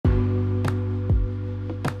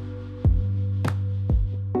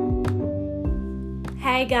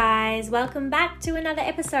Hey guys, welcome back to another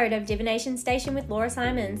episode of Divination Station with Laura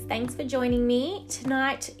Simons. Thanks for joining me.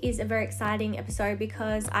 Tonight is a very exciting episode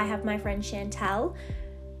because I have my friend Chantel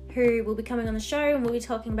who will be coming on the show and we'll be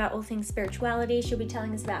talking about all things spirituality. She'll be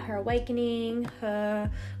telling us about her awakening,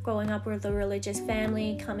 her growing up with a religious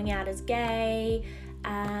family, coming out as gay,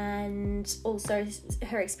 and also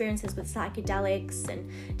her experiences with psychedelics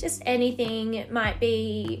and just anything. It might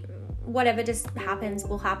be whatever just happens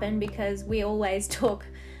will happen because we always talk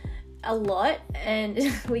a lot and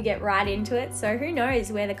we get right into it. So who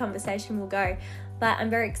knows where the conversation will go. But I'm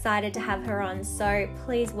very excited to have her on. So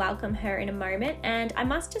please welcome her in a moment. And I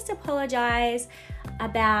must just apologize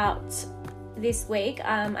about this week.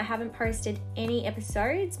 I haven't posted any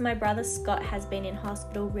episodes. My brother Scott has been in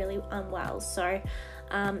hospital really unwell. So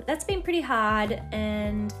that's been pretty hard,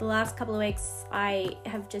 and the last couple of weeks I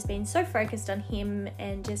have just been so focused on him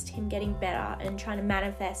and just him getting better and trying to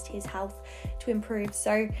manifest his health to improve.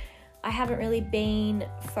 So I haven't really been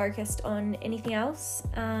focused on anything else,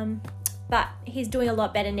 but he's doing a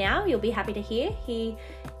lot better now. You'll be happy to hear. He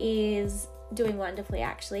is doing wonderfully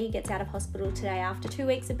actually. He gets out of hospital today after 2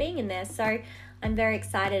 weeks of being in there. So I'm very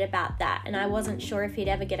excited about that, and I wasn't sure if he'd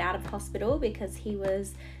ever get out of hospital because he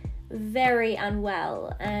was very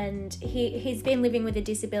unwell and he's been living with a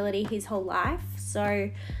disability his whole life. So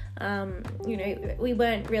we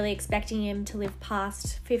weren't really expecting him to live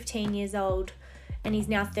past 15 years old, and he's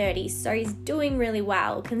now 30, so he's doing really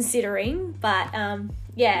well considering. But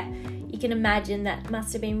you can imagine that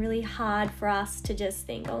must have been really hard for us to just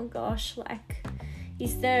think, oh gosh, like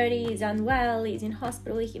he's 30, he's unwell, he's in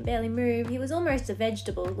hospital, he can barely move. He was almost a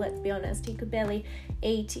vegetable, let's be honest. He could barely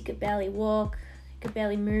eat, he could barely walk, could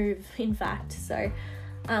barely move, in fact. So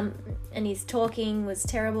and his talking was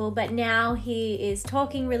terrible, but now he is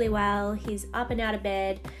talking really well. He's up and out of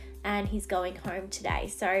bed and he's going home today,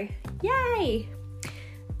 so yay,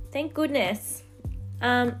 thank goodness.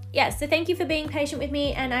 So thank you for being patient with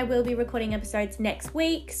me, and I will be recording episodes next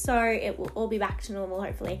week, so it will all be back to normal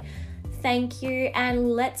hopefully. Thank you,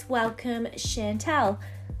 and let's welcome Chantel.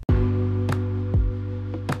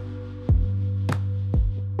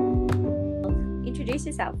 Introduce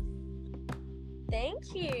yourself.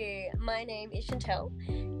 Thank you. My name is Chantel,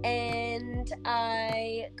 and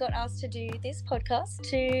I got asked to do this podcast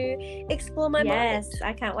to explore my mind. Yes,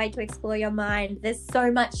 I can't wait to explore your mind. There's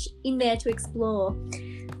so much in there to explore.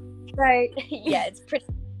 So yeah, it's pretty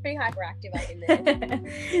hyperactive up in there.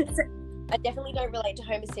 I definitely don't relate to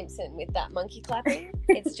Homer Simpson with that monkey clapping.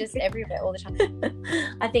 It's just everywhere all the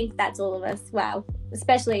time. I think that's all of us. Wow.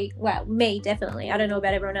 Especially, me, definitely. I don't know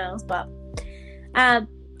about everyone else, but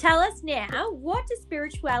tell us now, what does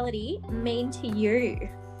spirituality mean to you?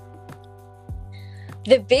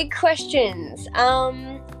 The big questions.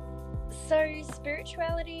 So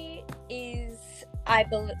spirituality is, I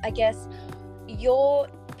guess, your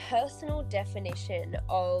personal definition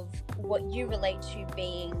of what you relate to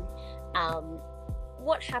being,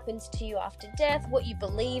 what happens to you after death, what you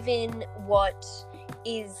believe in, what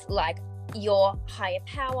is like your higher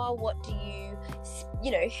power, what do you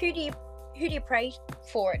who do you pray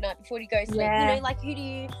for at night before you go to sleep? Yeah. Who do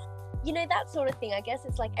you that sort of thing. I guess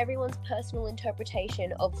it's like everyone's personal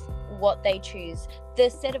interpretation of what they choose, the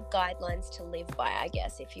set of guidelines to live by, I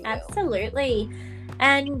guess, if you will. Absolutely.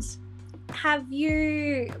 And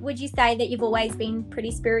would you say that you've always been pretty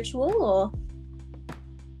spiritual, or?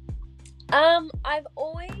 I've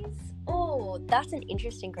always, that's an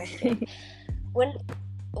interesting question.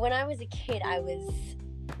 When I was a kid, I was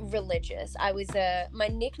religious. I was my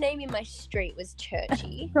nickname in my street was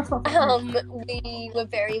Churchy. We were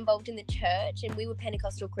very involved in the church, and we were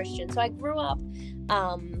Pentecostal Christians. So I grew up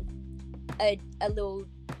a little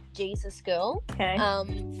Jesus girl. Okay.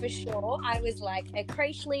 For sure. I was like a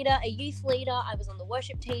creche leader, a youth leader. I was on the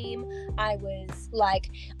worship team. I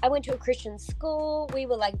went to a Christian school. We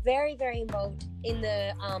were like very, very involved in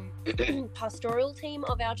the pastoral team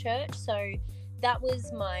of our church. So that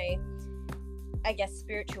was my, I guess,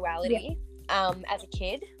 spirituality. As a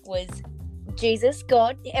kid was Jesus,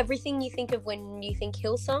 God, everything you think of when you think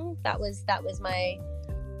Hillsong. That was my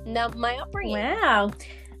upbringing. Wow.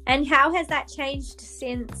 And how has that changed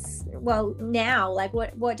since, now? Like,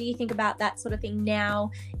 what do you think about that sort of thing now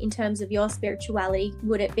in terms of your spirituality?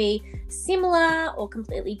 Would it be similar or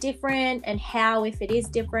completely different? And how if it is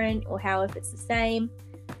different, or how if it's the same?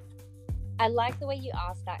 I like the way you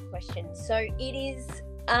asked that question. So it is,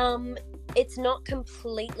 it's not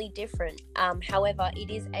completely different. However, it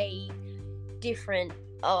is a different,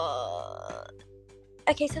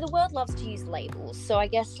 okay, so the world loves to use labels. So I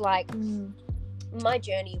guess my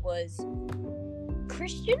journey was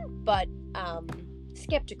Christian, but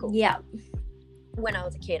skeptical. Yeah. when I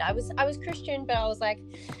was a kid. I was Christian, but I was like,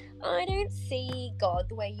 I don't see God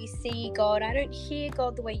the way you see God. I don't hear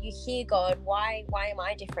God the way you hear God. Why am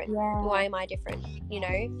I different? Yeah. Why am I different? You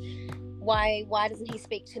know, why doesn't he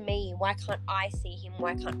speak to me? Why can't I see him?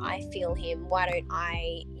 Why can't I feel him? Why don't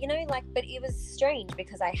I, you know, like, but it was strange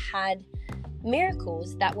because I had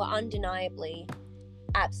miracles that were undeniably,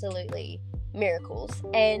 absolutely miracles.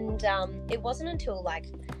 And it wasn't until like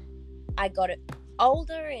I got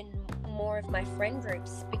older and more of my friend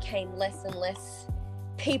groups became less and less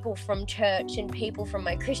people from church and people from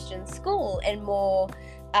my Christian school and more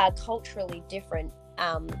culturally different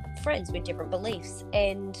friends with different beliefs.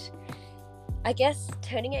 And I guess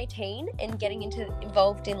turning 18 and getting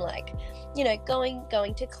involved in like, you know,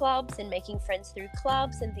 going to clubs and making friends through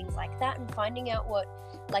clubs and things like that, and finding out what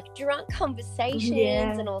like drunk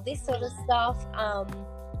conversations and all this sort of stuff,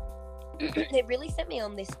 it really sent me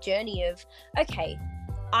on this journey of, okay,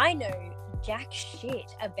 I know jack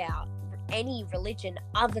shit about any religion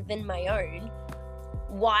other than my own.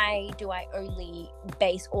 Why do I only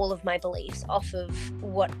base all of my beliefs off of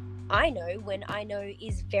what I know when I know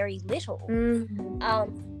is very little? So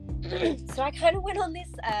I kind of went on this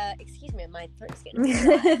excuse me, my throat's getting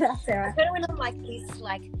That's all right. I kind of went on like this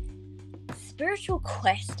like spiritual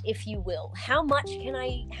quest, if you will. How much can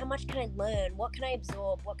I learn? What can I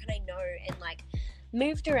absorb? What can I know? And like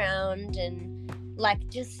moved around and like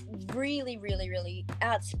just really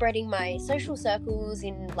spreading my social circles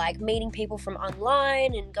in like meeting people from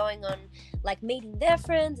online and going on like meeting their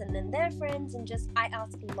friends and then their friends, and just I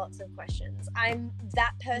ask lots of questions. I'm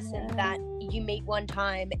that person that you meet one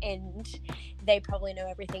time and they probably know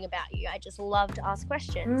everything about you. I just love to ask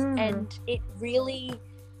questions, and it really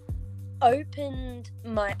opened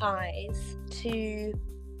my eyes to,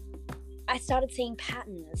 I started seeing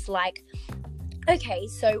patterns like, okay,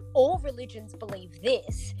 so all religions believe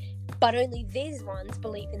this, but only these ones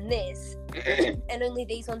believe in this, and only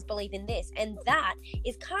these ones believe in this, and that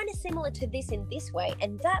is kind of similar to this in this way,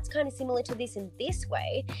 and that's kind of similar to this in this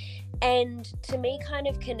way. And to me, kind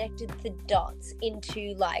of connected the dots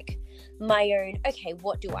into like my own, okay,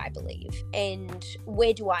 what do I believe, and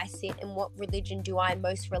where do I sit, and what religion do I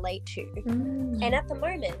most relate to? And at the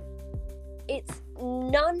moment, it's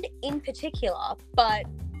none in particular, but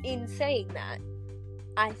in saying that,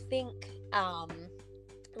 I think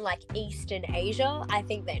like Eastern Asia, I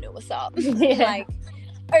think they know what's up. Like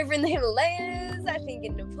over in the Himalayas, I think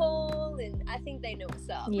in Nepal, and I think they know what's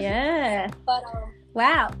up. But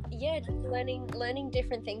wow. Yeah, just learning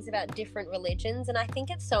different things about different religions, and I think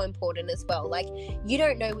it's so important as well. Like, you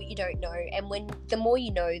don't know what you don't know, and the more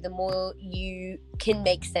you know, the more you can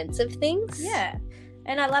make sense of things. Yeah.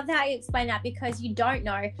 And I love how you explain that, because you don't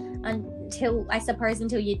know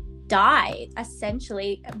until you die,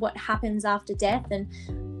 essentially, what happens after death. And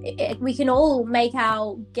we can all make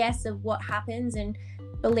our guess of what happens and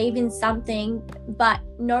believe in something, but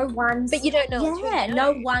you don't know.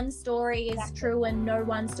 No one story is true and no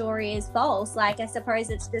one story is false. Like, I suppose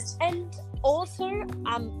it's just. And also,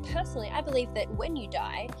 personally, I believe that when you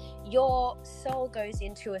die, your soul goes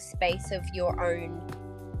into a space of your own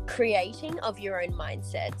creating, of your own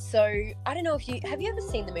mindset. So I don't know if have you ever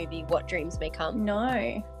seen the movie What Dreams May Come?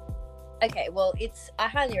 No. Okay, well, I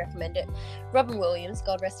highly recommend it. Robin Williams,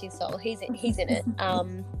 God rest his soul, he's in it.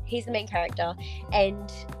 He's the main character,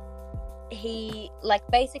 and he like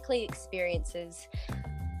basically experiences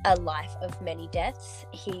a life of many deaths.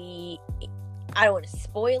 I don't want to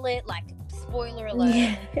spoil it, like, spoiler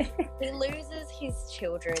alert. He loses his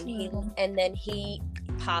children, and then he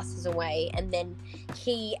passes away, and then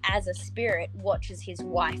he, as a spirit, watches his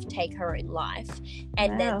wife take her own life,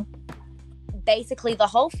 and then basically the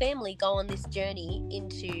whole family go on this journey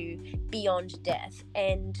into beyond death.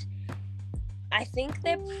 And I think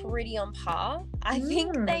they're pretty on par. I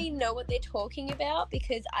think they know what they're talking about,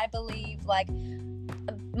 because I believe, like,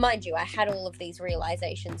 mind you, I had all of these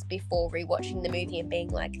realizations before rewatching the movie and being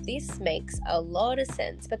like, this makes a lot of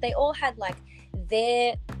sense. But they all had like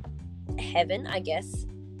their heaven, I guess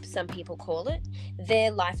some people call it,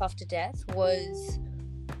 their life after death was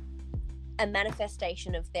a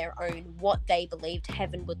manifestation of their own, what they believed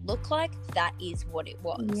heaven would look like. That is what it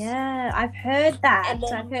was. Yeah, I've heard that. And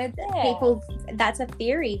then, I've heard that people, that's a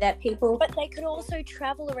theory that people. But they could also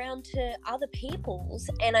travel around to other people's,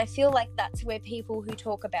 and I feel like that's where people who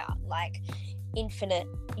talk about like infinite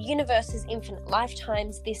universes, infinite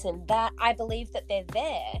lifetimes, this and that, I believe that they're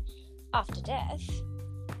there after death,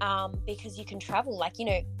 because you can travel, like, you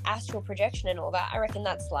know, astral projection and all that. I reckon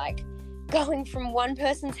that's like going from one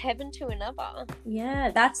person's heaven to another.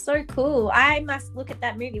 Yeah, that's so cool. I must look at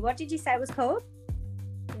that movie. What did you say it was called?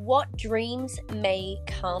 What Dreams May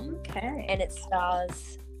Come. Okay. And it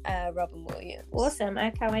stars Robin Williams. Awesome. I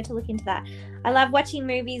can't wait to look into that. I love watching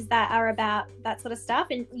movies that are about that sort of stuff,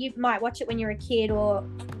 and you might watch it when you're a kid or...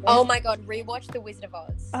 Oh my God, rewatch The Wizard of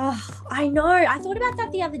Oz. Oh, I know. I thought about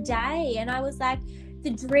that the other day, and I was like, the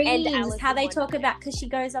dreams, how they talk about, because she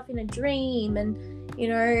goes off in a dream, and, you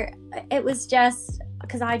know, it was just,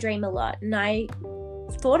 because I dream a lot, and I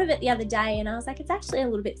thought of it the other day, and I was like, it's actually a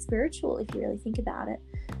little bit spiritual if you really think about it.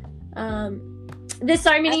 There's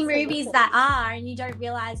so many movies that are, and you don't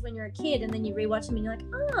realize when you're a kid, and then you rewatch them and you're like,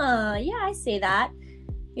 oh yeah, I see that.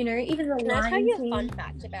 You know, even the Can I tell you a fun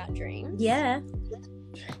fact about dreams? Yeah.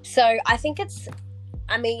 So I think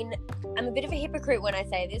I'm a bit of a hypocrite when I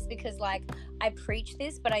say this, because like I preach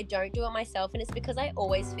this but I don't do it myself, and it's because I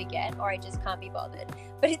always forget or I just can't be bothered.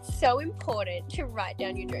 But it's so important to write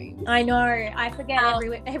down your dreams. I know, I forget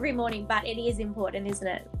every morning, but it is important, isn't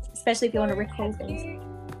it? Especially if you want to recall things.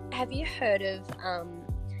 Have you heard of I'm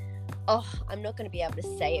not going to be able to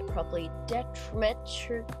say it properly,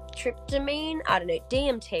 tryptamine? I don't know,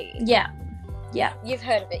 DMT. Yeah. You've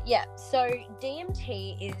heard of it, yeah. So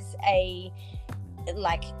DMT is a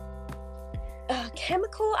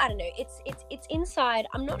chemical, I don't know, it's inside,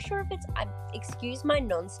 I'm not sure if it's, excuse my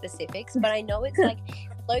non-specifics, but I know it's like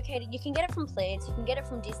located, you can get it from plants, you can get it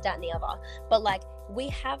from this, that and the other, but like we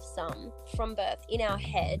have some from birth in our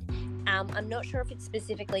head. I'm not sure if it's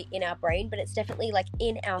specifically in our brain, but it's definitely like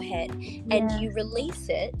in our head. Yeah. And you release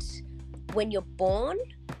it when you're born,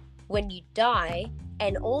 when you die,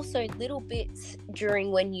 and also little bits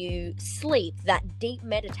during when you sleep. That deep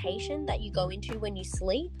meditation that you go into when you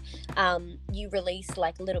sleep, you release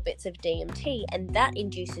like little bits of DMT, and that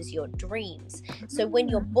induces your dreams. So when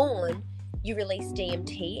you're born, you release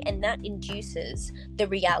DMT, and that induces the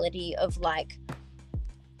reality of like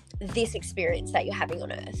this experience that you're having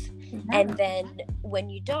on Earth. And then when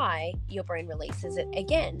you die, your brain releases it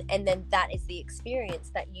again, and then that is the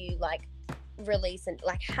experience that you like release and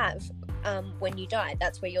like have when you die.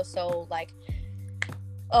 That's where your soul like,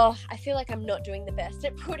 I feel like I'm not doing the best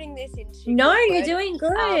at putting this into no you're doing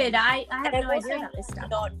good. I have no idea about this stuff.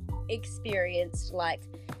 Not experienced, like,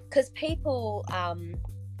 because people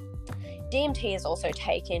DMT is also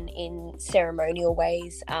taken in ceremonial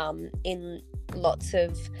ways in lots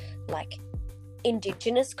of like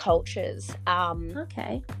indigenous cultures,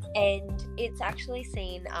 okay, and it's actually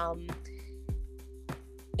seen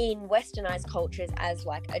in westernized cultures as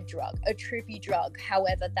like a drug, a trippy drug.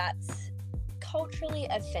 However, that's culturally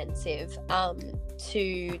offensive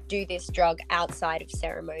to do this drug outside of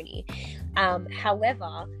ceremony.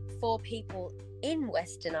 However, for people in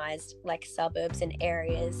westernized like suburbs and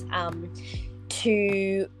areas,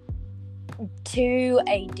 to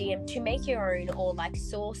make your own or like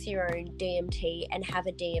source your own DMT and have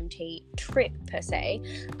a DMT trip per se,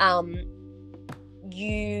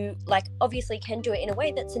 you like obviously can do it in a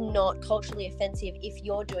way that's not culturally offensive if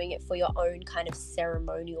you're doing it for your own kind of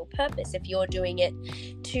ceremonial purpose. If you're doing it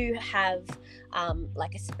to have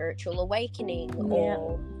like a spiritual awakening,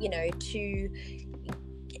 or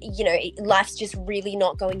life's just really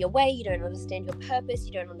not going your way, you don't understand your purpose,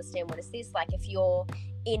 you don't understand what is this, like if you're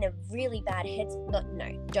in a really bad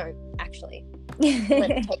don't actually let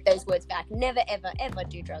me take those words back. Never ever ever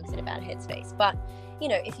do drugs in a bad headspace. But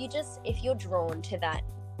if you're drawn to that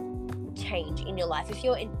change in your life, if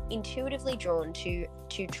you're intuitively drawn to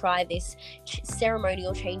try this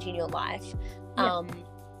ceremonial change in your life, I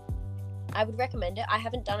would recommend it. I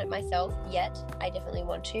haven't done it myself yet. I definitely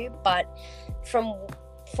want to, but from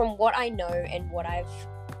what I know and what I've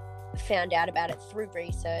found out about it through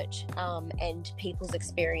research and people's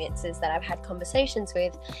experiences that I've had conversations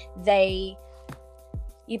with,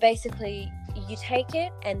 you take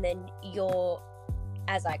it, and then your,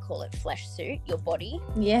 as I call it, flesh suit, your body,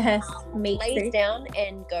 lays down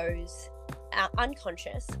and goes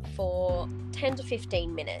unconscious for 10 to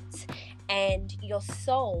 15 minutes, and your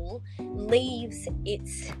soul leaves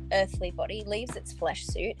its earthly body, leaves its flesh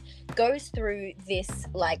suit, goes through this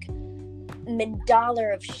like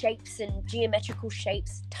mandala of shapes and geometrical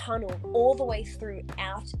shapes tunnel all the way through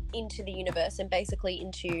out into the universe, and basically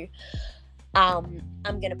into I'm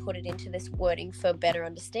going to put it into this wording for better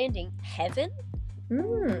understanding, heaven.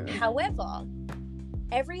 However,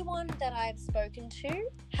 everyone that I've spoken to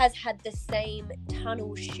has had the same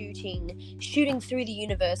tunnel shooting through the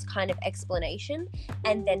universe kind of explanation,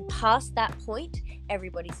 and then past that point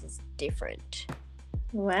everybody's is different.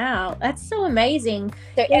 Wow, that's so amazing.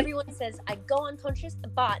 So everyone says I go unconscious,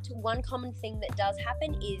 but one common thing that does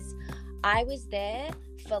happen is I was there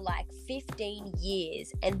for like 15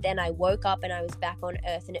 years, and then I woke up and I was back on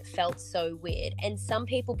Earth, and it felt so weird. And some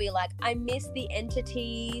people be like, I miss the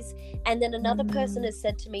entities, and then another person has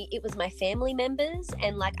said to me it was my family members,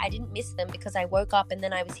 and like I didn't miss them because I woke up and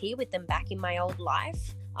then I was here with them back in my old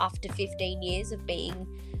life after 15 years of being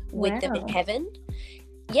with them in heaven.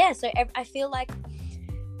 Yeah, so I feel like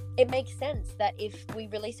it makes sense that if we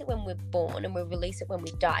release it when we're born, and we release it when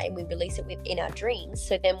we die, and we release it in our dreams,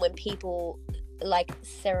 so then when people like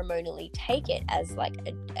ceremonially take it as like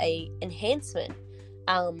a enhancement,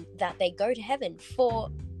 that they go to heaven for,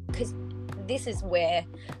 because this is where,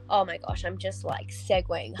 oh my gosh, I'm just like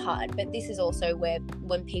segueing hard, but this is also where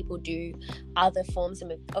when people do other forms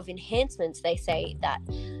of enhancements, they say that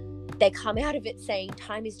they come out of it saying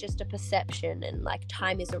time is just a perception, and like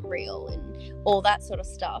time isn't real, and all that sort of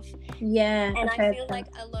stuff. Yeah. And I feel like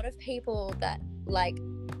a lot of people that like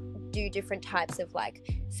do different types of like,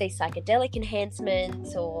 say, psychedelic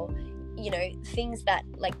enhancements, or, you know, things that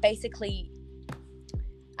like basically,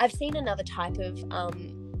 I've seen another type of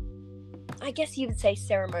I guess you would say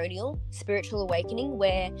ceremonial spiritual awakening,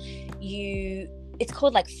 where it's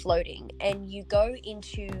called like floating, and you go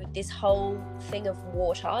into this whole thing of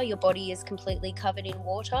water. Your body is completely covered in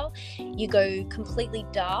water. You go completely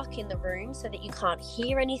dark in the room so that you can't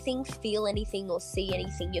hear anything, feel anything, or see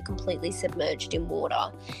anything. You're completely submerged in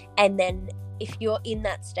water. And then if you're in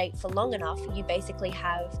that state for long enough, you basically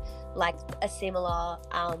have like a similar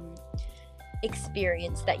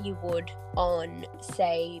experience that you would on,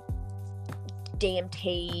 say,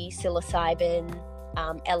 DMT, psilocybin,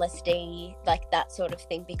 LSD, like that sort of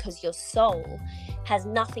thing, because your soul has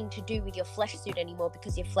nothing to do with your flesh suit anymore,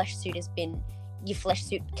 because your flesh suit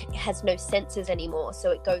has no senses anymore, so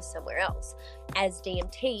it goes somewhere else. As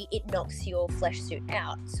DMT, it knocks your flesh suit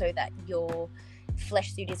out so that your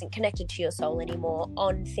flesh suit isn't connected to your soul anymore.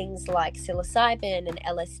 On things like psilocybin and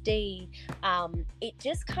LSD, it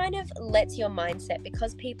just kind of lets your mindset,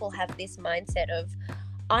 because people have this mindset of,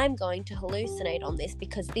 I'm going to hallucinate on this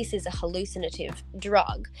because this is a hallucinative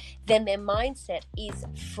drug, then their mindset is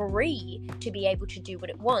free to be able to do what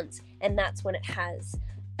it wants. And that's when it has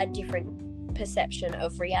a different perception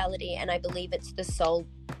of reality. And I believe it's the soul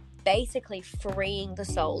basically freeing the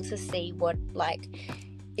soul to see what like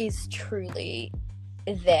is truly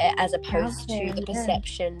there, as opposed to the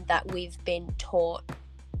perception that we've been taught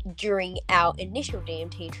during our initial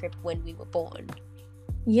DMT trip when we were born.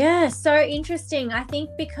 Yeah, so interesting. I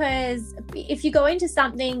think because if you go into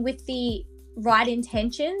something with the right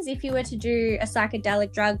intentions, if you were to do a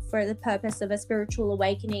psychedelic drug for the purpose of a spiritual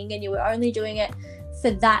awakening and you were only doing it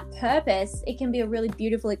for that purpose, it can be a really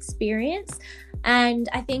beautiful experience. And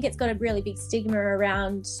I think it's got a really big stigma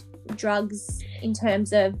around drugs in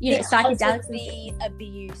terms of, you know, psychedelics. The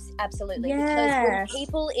abuse, absolutely. Yes. Because when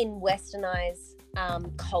people in westernized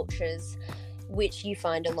cultures, which you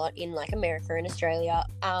find a lot in like America and Australia,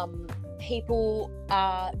 people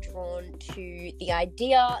are drawn to the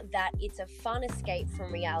idea that it's a fun escape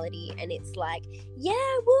from reality, and it's like, yeah,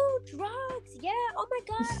 woo, drugs, yeah, oh my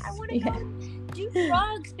god, I want to go do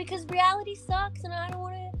drugs because reality sucks, and I don't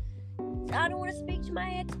want to speak to my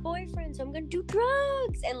ex-boyfriend, so I'm going to do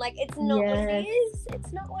drugs. And like, it's not what it is.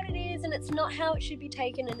 It's not what it is, and it's not how it should be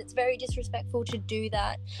taken, and it's very disrespectful to do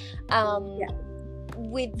that.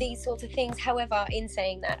 With these sorts of things. However, in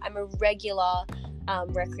saying that, I'm a regular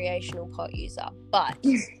recreational pot user, but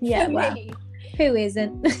me, who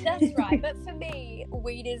isn't? That's right. But for me,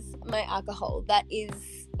 weed is my alcohol. That is,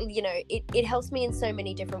 you know, it helps me in so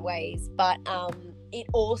many different ways, but it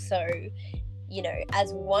also, you know,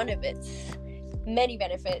 as one of its many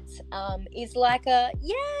benefits, is like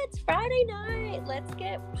it's Friday night, let's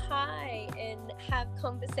get high and have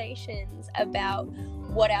conversations about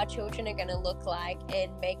what our children are going to look like,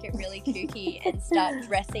 and make it really kooky and start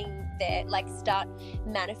start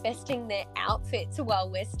manifesting their outfits while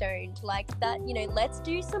we're stoned, like that. You know, let's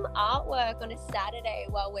do some artwork on a Saturday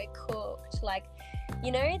while we're cooked, like,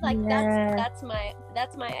 you know, like that's my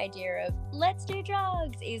idea of let's do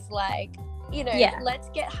drugs, is like, you know, let's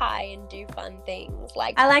get high and do fun things.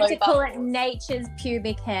 Like, I like to call it nature's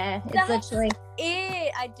pubic hair. It's literally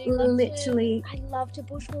it. I do I love to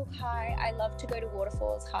bushwalk high. I love to go to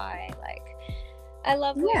waterfalls high. Like, I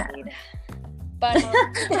love weed. But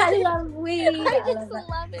I love weed. I just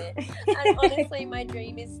love it. And honestly, my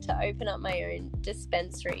dream is to open up my own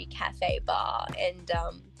dispensary, cafe, bar, and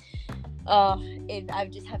I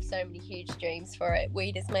just have so many huge dreams for it.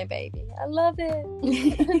 Weed is my baby. I love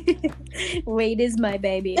it. Weed is my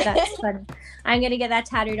baby. That's funny. I'm going to get that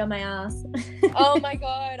tattooed on my ass. Oh my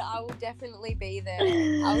God. I will definitely be there.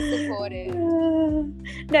 I'll support it.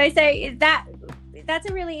 No, so that's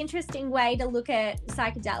a really interesting way to look at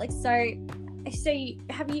psychedelics. So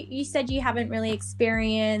you said you haven't really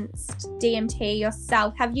experienced DMT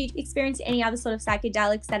yourself. Have you experienced any other sort of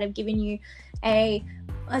psychedelics that have given you a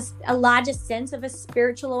larger sense of a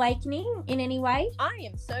spiritual awakening in any way? I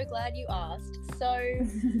am so glad you asked. So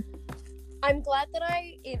I'm glad that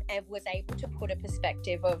I was able to put a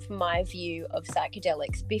perspective of my view of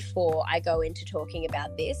psychedelics before I go into talking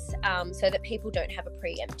about this, so that people don't have a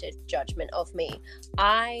preempted judgment of me.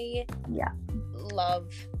 I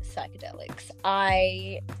love psychedelics.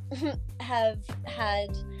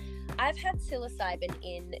 I've had psilocybin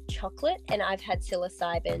in chocolate, and I've had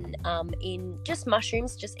psilocybin in just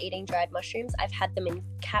mushrooms, just eating dried mushrooms. I've had them in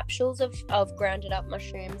capsules of grounded up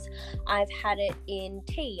mushrooms. I've had it in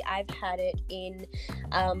tea. I've had it in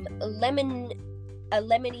a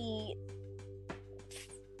lemony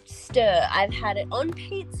stir. I've had it on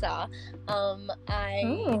pizza.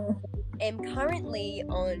 I am currently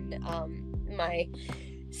on my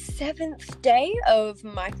 7th day of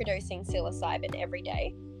microdosing psilocybin every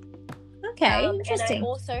day. Okay, interesting. And I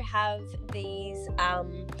also have these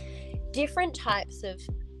different types of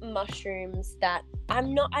mushrooms that I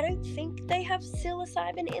don't think they have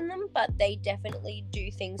psilocybin in them, but they definitely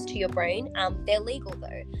do things to your brain. They're legal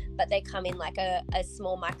though, but they come in like a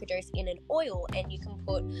small microdose in an oil, and you can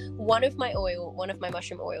put one of my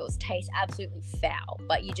mushroom oils tastes absolutely foul,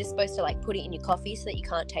 but you're just supposed to like put it in your coffee so that you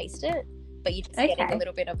can't taste it, but you just get a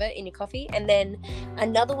little bit of it in your coffee. And then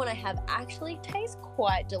another one I have actually tastes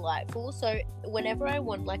quite delightful. So whenever I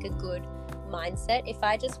want like a good mindset, if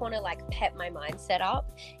I just want to like pep my mindset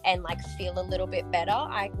up and like feel a little bit better,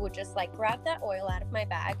 I would just like grab that oil out of my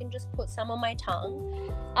bag and just put some on my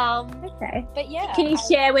tongue. But yeah, can you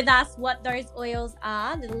share with us what those oils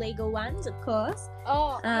are? The legal ones, of course.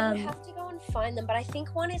 I would have to go and find them, but I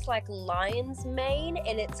think one is like lion's mane,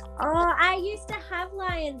 and it's I used to have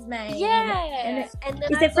lion's mane. And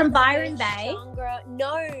then is it from Byron Bay?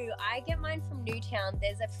 No, I get mine from Newtown.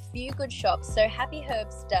 There's a few good shops, so Happy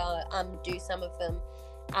Herbs do some of them,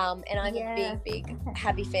 and I'm a big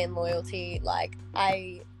Happy fan loyalty. Like,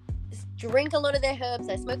 I drink a lot of their herbs,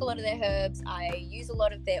 I smoke a lot of their herbs, I use a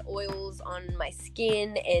lot of their oils on my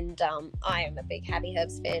skin, and I am a big Happy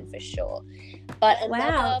Herbs fan for sure. But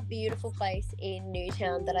another beautiful place in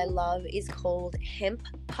Newtown that I love is called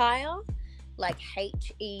Hempire, like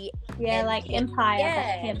H-E. Yeah, like Empire.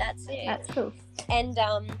 Yeah, that's it. That's cool. And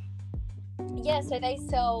so they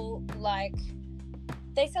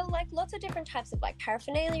sell like lots of different types of like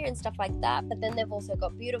paraphernalia and stuff like that, but then they've also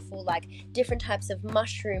got beautiful like different types of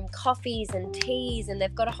mushroom coffees and teas, and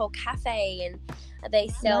they've got a whole cafe, and they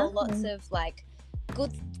sell lots of like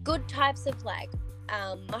good types of like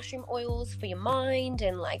mushroom oils for your mind,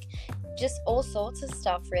 and like just all sorts of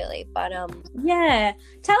stuff really. But tell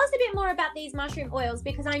us a bit more about these mushroom oils,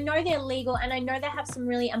 because I know they're legal and I know they have some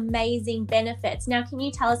really amazing benefits. Now, can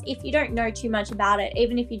you tell us, if you don't know too much about it,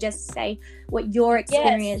 even if you just say what your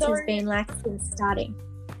experience has been like since starting?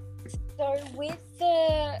 So with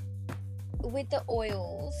the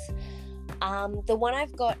oils, the one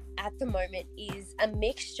I've got at the moment is a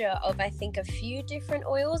mixture of, I think, a few different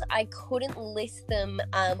oils. I couldn't list them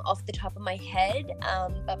off the top of my head,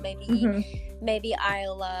 but maybe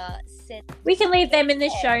I'll send. We can leave them in the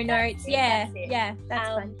show notes. That's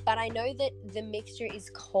fine. But I know that the mixture is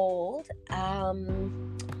called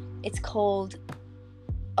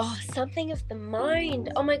something of the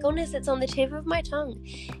mind. Oh my goodness, it's on the tip of my tongue.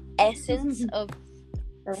 Essence of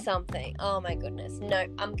something. Oh my goodness. No,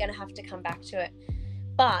 I'm gonna have to come back to it.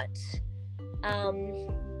 But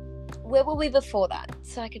where were we before that?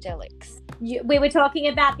 Psychedelics. We were talking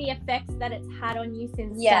about the effects that it's had on you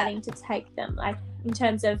since starting to take them, like in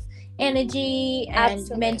terms of energy and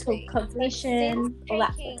mental cognition.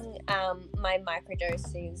 Since taking my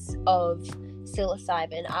microdoses of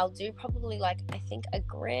psilocybin, I'll do probably like, I think, 1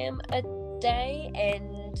 gram a day,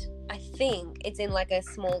 and I think it's in like a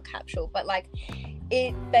small capsule, but like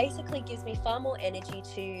it basically gives me far more energy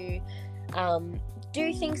to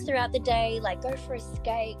do things throughout the day, like go for a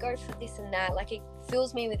skate, go for this and that. Like, it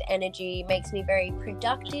fills me with energy, makes me very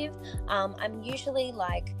productive. I'm usually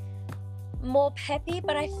like more peppy,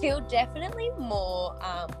 but I feel definitely more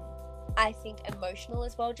I think emotional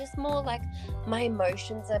as well, just more like my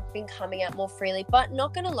emotions have been coming out more freely. But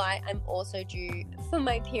not gonna lie, I'm also due for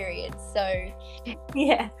my period, so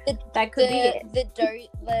that could be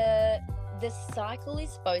it. The cycle is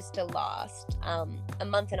supposed to last a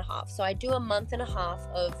month and a half. So I do a month and a half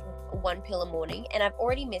of 1 pill a morning, and I've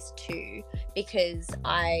already missed 2 because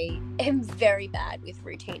I am very bad with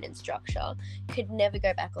routine and structure. Could never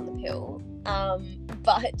go back on the pill.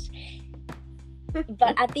 But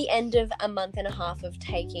But at the end of a month and a half of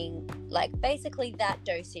taking like basically that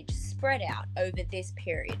dosage spread out over this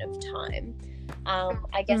period of time,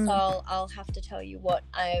 I guess I'll have to tell you what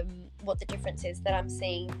the difference is that I'm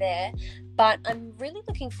seeing there. But I'm really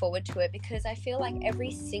looking forward to it because I feel like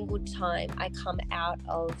every single time I come out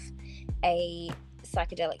of a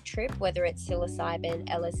psychedelic trip, whether it's psilocybin,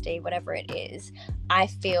 LSD, whatever it is, I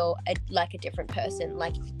feel like a different person.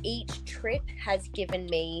 Like each trip has given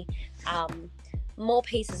me more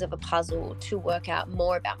pieces of a puzzle to work out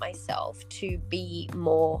more about myself, to be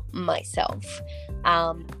more myself.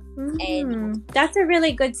 And that's a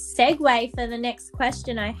really good segue for the next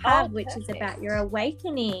question I have, which is about your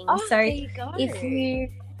awakening. So there you go.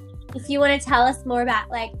 if you want to tell us more about,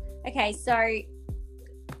 like, okay, so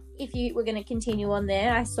if you were going to continue on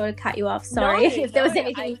there, I sort of cut you off. Sorry if there was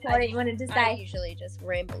anything important you wanted to say. I usually just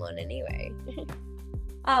ramble on anyway.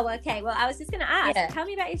 Oh, okay. Well, I was just going to ask, tell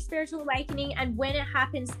me about your spiritual awakening and when it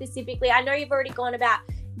happened specifically. I know you've already gone about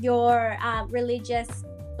your religious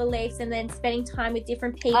beliefs and then spending time with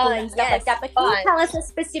different people and stuff like that. But can you tell us a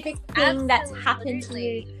specific thing that's happened to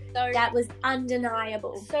you that was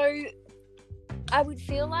undeniable? So I would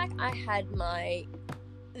feel like I had my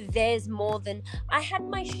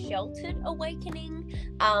sheltered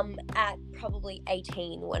awakening at probably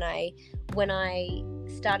 18 when I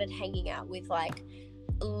started hanging out with like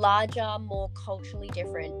larger, more culturally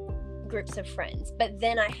different groups of friends. But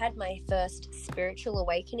then I had my first spiritual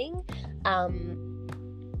awakening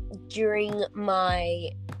during my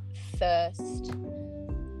first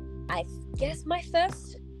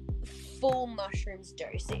full mushrooms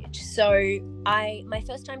dosage. So my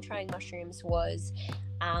first time trying mushrooms was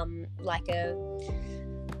like a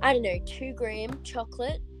 2-gram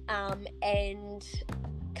chocolate, and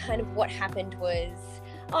kind of what happened was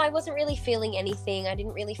I wasn't really feeling anything. I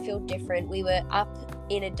didn't really feel different. We were up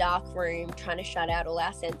in a dark room trying to shut out all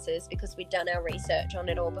our senses because we'd done our research on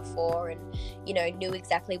it all before and, knew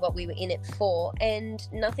exactly what we were in it for, and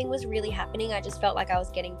nothing was really happening. I just felt like I was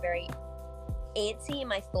getting very antsy in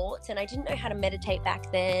my thoughts, and I didn't know how to meditate back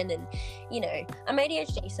then, and I'm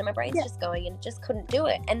ADHD, so my brain's just going, and it just couldn't do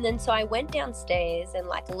it. And then so I went downstairs and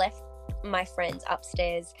like left my friends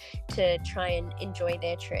upstairs to try and enjoy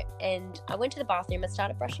their trip, and I went to the bathroom and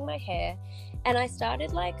started brushing my hair, and I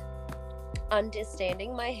started like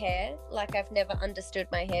understanding my hair like I've never understood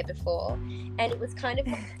my hair before. And it was kind of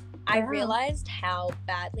I realized how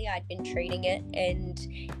badly I'd been treating it, and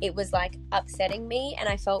it was like upsetting me, and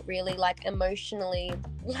I felt really like emotionally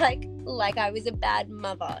like I was a bad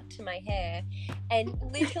mother to my hair. And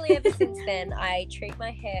literally ever since then I treat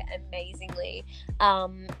my hair amazingly,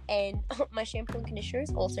 and my shampoo and conditioner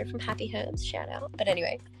is also from Happy Herbs, shout out. But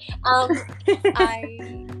anyway,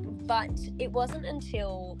 but it wasn't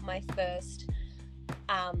until my first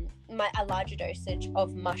a larger dosage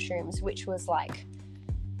of mushrooms, which was like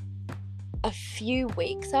a few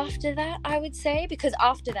weeks after that, I would say, because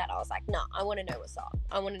after that I was like, nah, I want to know what's up.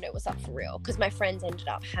 I want to know what's up for real, because my friends ended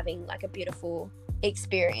up having like a beautiful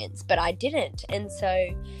experience, but I didn't. And so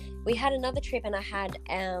we had another trip, and I had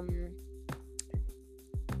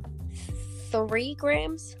 3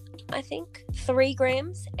 grams,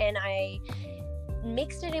 and I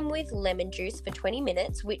mixed it in with lemon juice for 20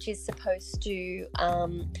 minutes, which is supposed to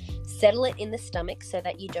settle it in the stomach so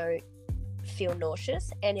that you don't feel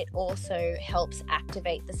nauseous, and it also helps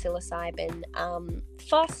activate the psilocybin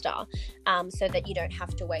faster, so that you don't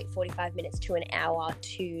have to wait 45 minutes to an hour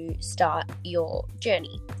to start your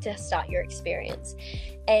journey, to start your experience.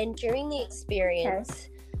 And during the experience,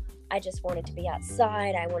 I just wanted to be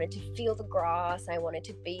outside, I wanted to feel the grass, I wanted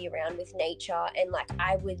to be around with nature, and like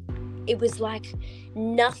it was like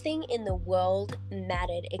nothing in the world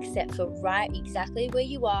mattered except for right exactly where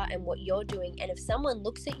you are and what you're doing. And if someone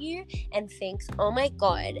looks at you and thinks, oh my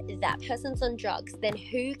God, that person's on drugs, then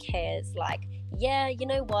who cares? Like, yeah, you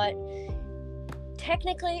know what?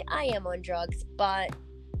 Technically, I am on drugs, but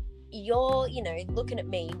you're, looking at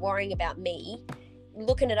me, worrying about me,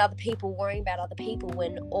 looking at other people, worrying about other people,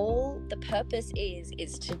 when all the purpose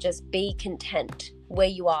is to just be content where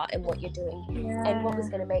you are and what you're doing. And what was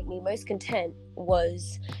going to make me most content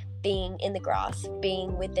was being in the grass,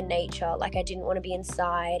 being with the nature. Like, I didn't want to be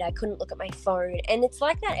inside, I couldn't look at my phone. And it's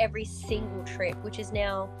like that every single trip, which is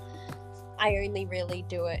now I only really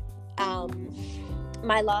do it.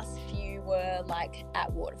 My last few were like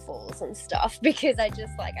at waterfalls and stuff, because I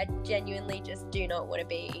genuinely just do not want to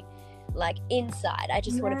be like inside. I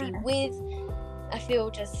just want to be with, I feel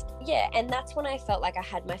just, and that's when I felt like I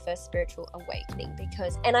had my first spiritual awakening,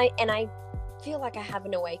 because and I feel like I have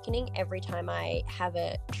an awakening every time I have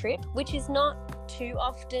a trip, which is not too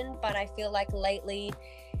often, but I feel like lately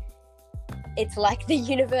it's like the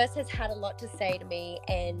universe has had a lot to say to me,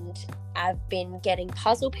 and I've been getting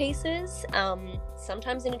puzzle pieces,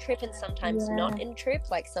 sometimes in a trip and sometimes not in a trip.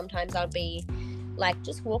 Like sometimes I'll be like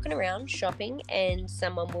just walking around shopping and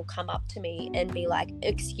someone will come up to me and be like,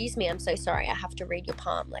 excuse me, I'm so sorry, I have to read your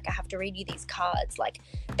palm, like I have to read you these cards. Like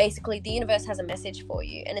basically the universe has a message for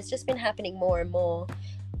you, and it's just been happening more and more.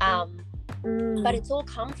 But it's all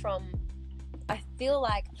come from, I feel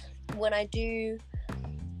like when I do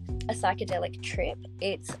a psychedelic trip,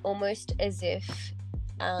 it's almost as if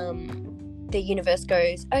the universe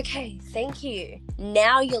goes, okay, thank you,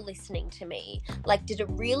 now you're listening to me. Like, did it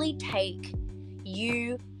really take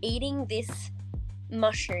you eating this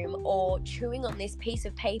mushroom or chewing on this piece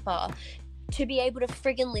of paper to be able to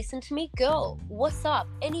friggin' listen to me? Girl, what's up?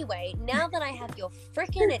 Anyway, now that I have your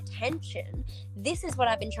frickin' attention, this is what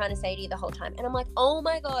I've been trying to say to you the whole time. And I'm like, oh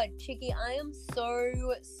my God, Chickie, I am so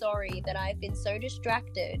sorry that I've been so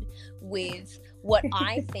distracted with what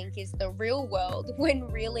I think is the real world, when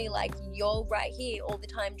really, like, you're right here all the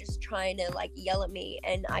time just trying to, like, yell at me,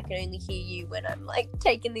 and I can only hear you when I'm, like,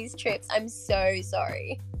 taking these trips. I'm so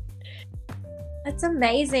sorry. That's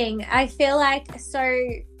amazing. I feel like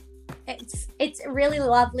it's really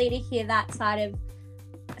lovely to hear that side of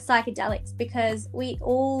psychedelics, because we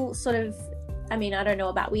all sort of, I mean, I don't know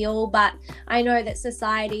about we all, but I know that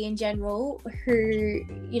society in general, who,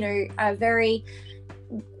 you know, are very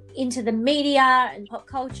into the media and pop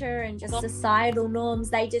culture and just societal norms,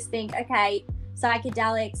 they just think, okay,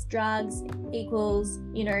 psychedelics, drugs equals,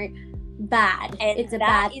 you know, bad. And it's a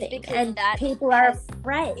bad thing, and people are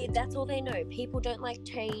afraid. That's all they know. People don't like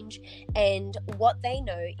change, and what they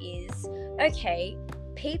know is, okay,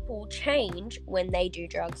 people change when they do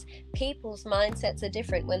drugs. People's mindsets are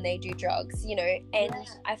different when they do drugs, you know. And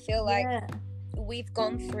I feel like we've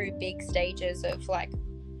gone through big stages of like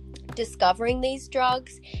discovering these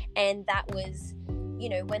drugs, and that was, you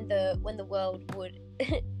know, when the world would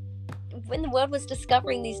when the world was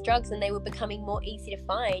discovering these drugs and they were becoming more easy to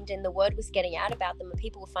find, and the word was getting out about them and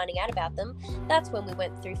people were finding out about them, that's when we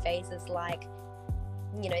went through phases like,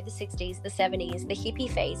 you know, the 60s, the 70s, the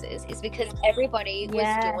hippie phases, is because everybody was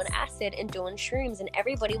doing acid and doing shrooms, and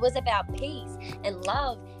everybody was about peace and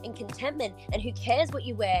love and contentment, and who cares what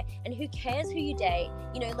you wear and who cares who you date,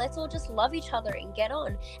 you know, let's all just love each other and get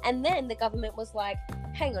on. And then the government was like,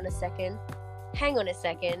 hang on a second,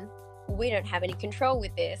 we don't have any control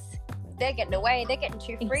with this. They're getting away, they're getting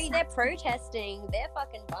too free, they're protesting, they're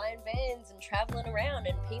fucking buying vans and traveling around,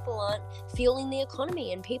 and people aren't fueling the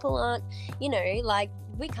economy, and people aren't, you know, like,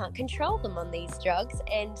 we can't control them on these drugs.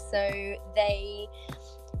 And so they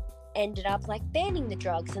ended up like banning the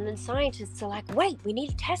drugs, and then scientists are like, wait, we need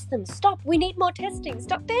to test them, stop, we need more testing,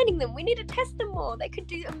 stop banning them, we need to test them more, they could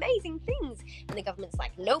do amazing things. And the government's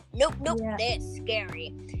like, nope, they're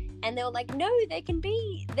scary. And they were like, no, they can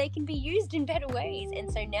be used in better ways.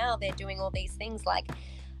 And so now they're doing all these things like,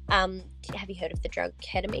 have you heard of the drug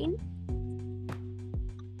ketamine?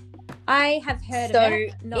 I have heard of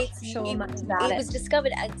it, not sure much about it. It was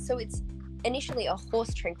discovered so it's initially a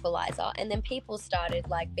horse tranquilizer, and then people started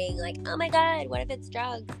like being like, oh my God, what if it's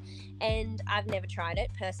drugs? And I've never tried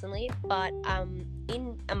it personally, but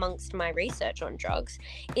in amongst my research on drugs,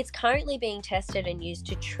 it's currently being tested and used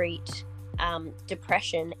to treat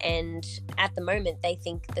depression, and at the moment they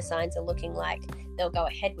think the signs are looking like they'll go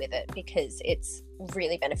ahead with it because it's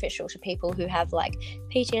really beneficial to people who have like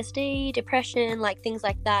PTSD, depression, like things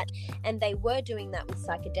like that. And they were doing that with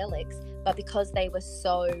psychedelics, but because they were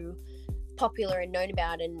so popular and known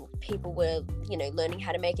about, and people were, you know, learning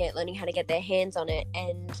how to make it, learning how to get their hands on it,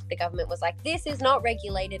 and the government was like, this is not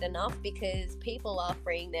regulated enough because people are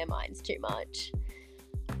freeing their minds too much.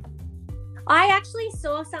 I actually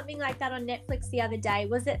saw something like that on Netflix the other day.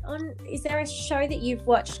 Is there a show that you've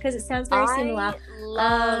watched? Because it sounds very similar. I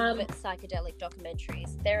love psychedelic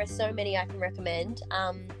documentaries. There are so many I can recommend.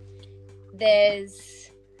 There's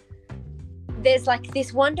like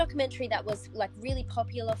this one documentary that was like really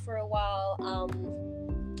popular for a while.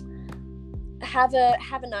 Have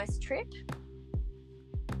a nice trip.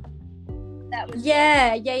 That was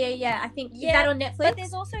I think is that on Netflix. But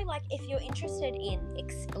there's also like, if you're interested in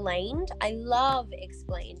Explained, I love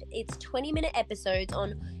Explained. It's 20-minute episodes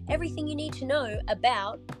on everything you need to know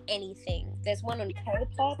about anything. There's one on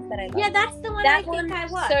K-pop that I love. Yeah, that's the one I think I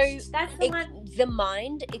watched. So that's the one. The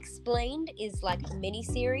Mind Explained is like a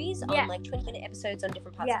mini-series on like 20-minute episodes on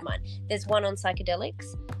different parts of the mind. There's one on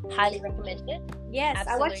psychedelics. Highly recommend it. Yes,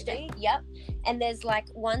 absolutely. I watched it. Yep. And there's like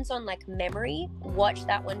ones on like memory. Watch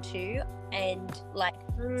that one too. And like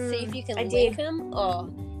see if you can link them. Oh,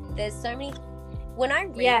 there's so many. When I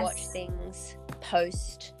rewatch things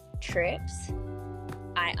post trips,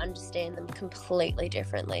 I understand them completely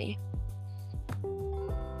differently.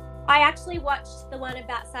 I actually watched the one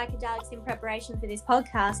about psychedelics in preparation for this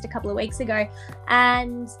podcast a couple of weeks ago,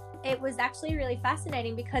 and it was actually really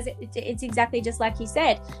fascinating because it's exactly just like you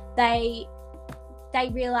said. They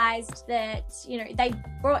realized that, you know, they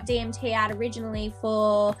brought DMT out originally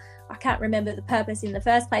for, I can't remember the purpose in the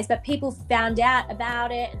first place, but people found out about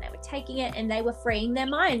it and they were taking it and they were freeing their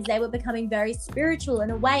minds. They were becoming very spiritual and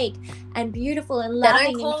awake and beautiful and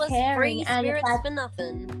loving and caring. And spirits for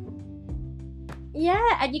nothing.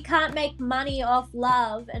 Yeah, and you can't make money off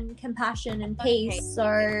love and compassion and peace.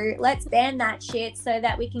 So let's ban that shit so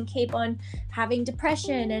that we can keep on having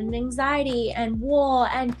depression and anxiety and war,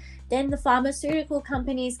 and then the pharmaceutical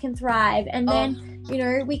companies can thrive, and then, you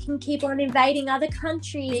know, we can keep on invading other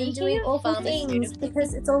countries and doing awful things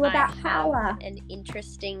because it's all about power. An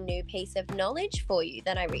interesting new piece of knowledge for you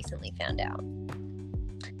that I recently found out.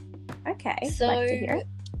 Okay, so like to hear it.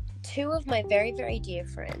 Two of my very, very dear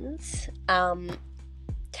friends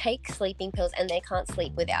take sleeping pills, and they can't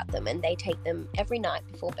sleep without them, and they take them every night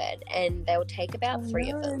before bed, and they'll take about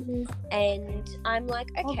 3 of them. And I'm like,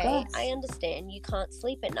 okay, I understand you can't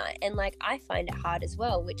sleep at night, and like I find it hard as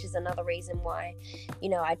well, which is another reason why, you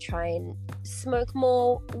know, I try and smoke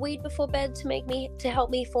more weed before bed to help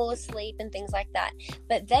me fall asleep and things like that.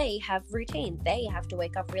 But they have routine. They have to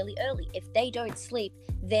wake up really early. If they don't sleep,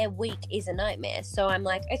 their week is a nightmare. So I'm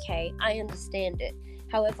like, okay, I understand it.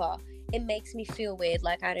 However, it makes me feel weird,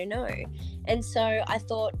 like I don't know. And so I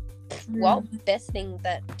thought, well, best thing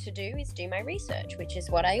to do is do my research, which is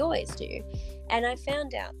what I always do. And I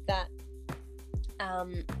found out that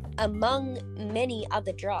among many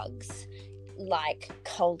other drugs, like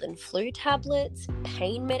cold and flu tablets,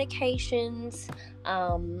 pain medications,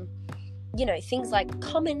 you know, things like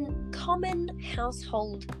common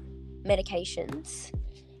household medications,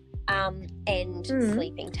 and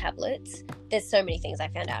sleeping tablets. There's so many things I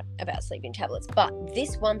found out about sleeping tablets, but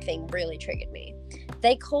this one thing really triggered me.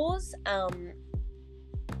 They cause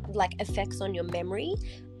like effects on your memory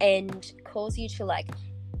and cause you to like,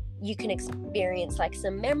 you can experience like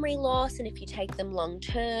some memory loss, and if you take them long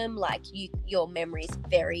term, like your memory's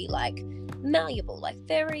very like malleable, like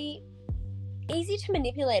very easy to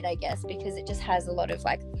manipulate, I guess, because it just has a lot of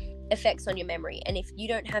like effects on your memory. And if you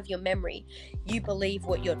don't have your memory, you believe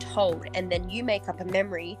what you're told, and then you make up a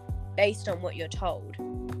memory based on what you're told.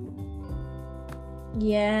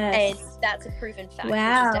 Yes. And that's a proven fact.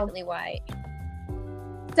 Wow. Which is definitely why.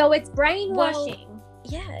 So it's brainwashing. Well,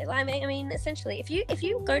 yeah, I mean, essentially, if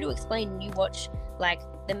you go to explain and you watch like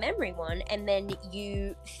the memory one, and then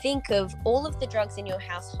you think of all of the drugs in your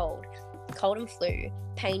household, cold and flu,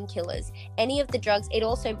 painkillers, any of the drugs. It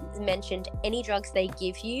also mentioned any drugs they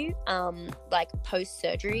give you, like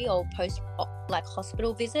post-surgery or post like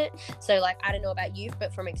hospital visit. So like, I don't know about you,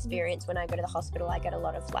 but from experience, when I go to the hospital, I get a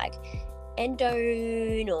lot of like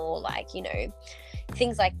endone or like, you know,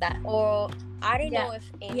 things like that. Or I don't know if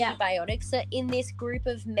antibiotics are in this group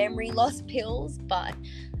of memory loss pills, but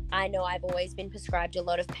I know I've always been prescribed a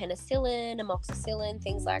lot of penicillin, amoxicillin,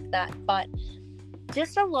 things like that. But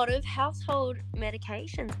just a lot of household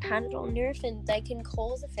medications, Panadol, Nurofen, they can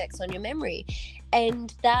cause effects on your memory.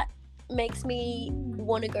 And that makes me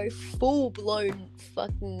want to go full-blown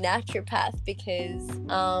fucking naturopath, because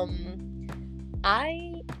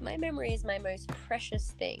my memory is my most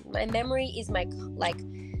precious thing. My memory is my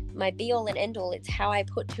be-all and end-all. It's how I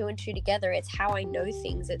put 2 and 2 together. It's how I know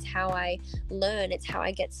things. It's how I learn. It's how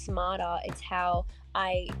I get smarter. It's how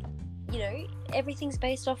I... You know, everything's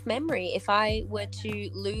based off memory. If I were to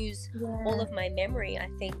lose all of my memory, I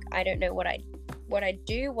think I don't know what I'd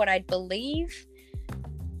do, what I'd believe.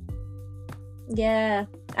 Yeah.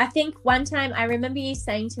 I think one time, I remember you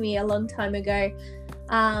saying to me a long time ago,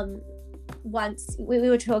 once we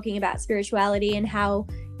were talking about spirituality and how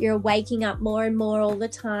you're waking up more and more all the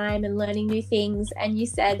time and learning new things, and you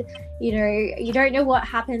said, you know, you don't know what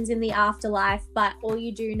happens in the afterlife, but all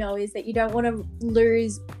you do know is that you don't want to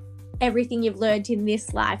lose everything you've learned in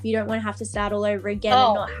this life. You don't want to have to start all over again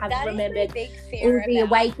and not have remembered all the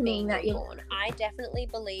awakening that you're on. I definitely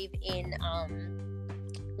believe in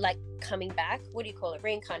like coming back. What do you call it?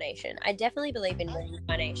 Reincarnation. I definitely believe in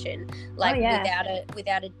reincarnation, like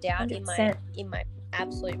without a doubt 100%. in my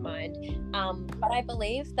absolute mind. But I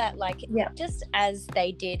believe that like just as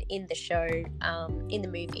they did in the show, in the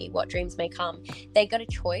movie What Dreams May Come, they got a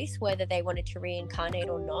choice whether they wanted to reincarnate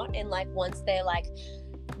or not. And like once they're like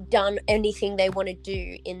done anything they want to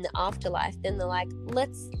do in the afterlife, then they're like,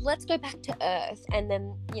 let's go back to Earth. And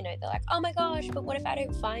then, you know, they're like, oh my gosh, but what if I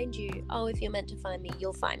don't find you? Oh, if you're meant to find me,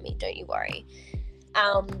 you'll find me, don't you worry.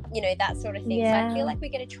 that sort of thing. So I feel like we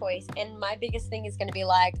get a choice, and my biggest thing is going to be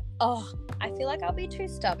like, I feel like I'll be too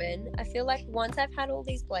stubborn. I feel like once I've had all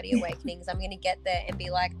these bloody awakenings, I'm going to get there and be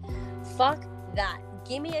like, fuck that,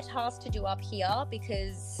 give me a task to do up here,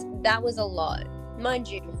 because that was a lot, mind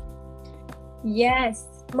you. Yes,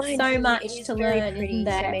 so much to learn, isn't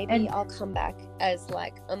there? So maybe I'll come back as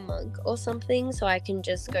like a monk or something, so I can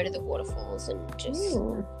just go to the waterfalls and just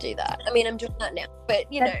do that. I mean, I'm doing that now, but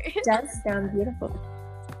that does sound beautiful.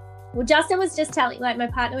 Well, Justin was just my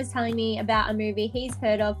partner was telling me about a movie he's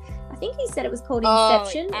heard of. I think he said it was called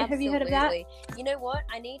Inception. Absolutely. Have you heard of that? You know what?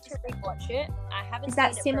 I need to rewatch it. I haven't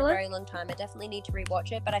seen it for a very long time. I definitely need to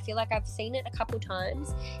rewatch it, but I feel like I've seen it a couple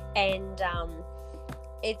times, and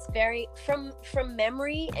it's very from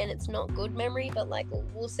memory, and it's not good memory, but like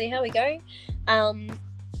we'll see how we go.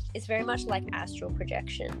 It's very much like astral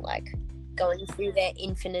projection, like going through their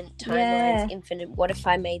infinite timelines, infinite, what if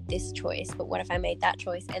I made this choice, but what if I made that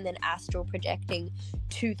choice, and then astral projecting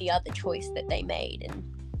to the other choice that they made. And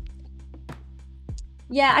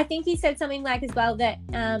I think he said something like as well that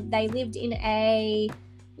they lived in a,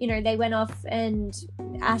 they went off and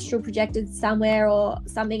astral projected somewhere or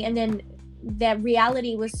something, and then their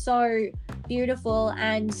reality was so beautiful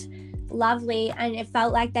and lovely, and it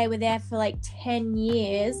felt like they were there for like 10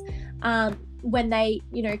 years. When they,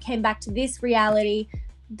 came back to this reality,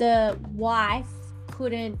 the wife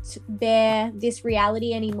couldn't bear this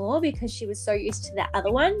reality anymore because she was so used to that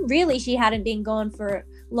other one. Really, she hadn't been gone for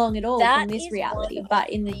long at all from this reality, but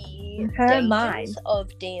in her mind of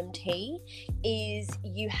DMT is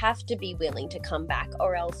you have to be willing to come back,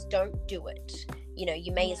 or else don't do it.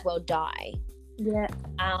 You may as well die. You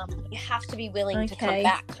have to be willing to come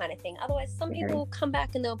back, kind of thing. Otherwise, some people come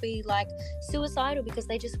back and they'll be like suicidal because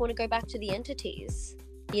they just want to go back to the entities,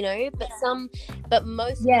 but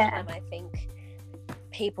most of the time I think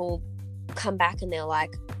people come back and they're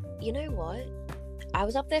like, you know what, I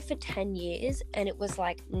was up there for 10 years and it was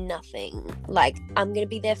like nothing. Like, I'm gonna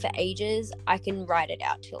be there for ages. I can ride it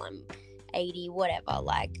out till I'm 80, whatever.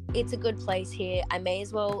 Like, it's a good place here. I may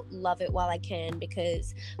as well love it while I can,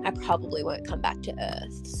 because I probably won't come back to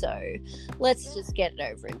Earth. So let's just get it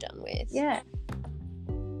over and done with. Yeah.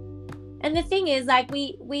 And the thing is, like,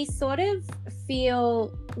 we sort of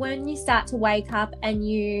feel when you start to wake up and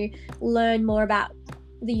you learn more about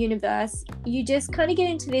the universe, you just kind of get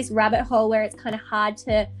into this rabbit hole where it's kind of hard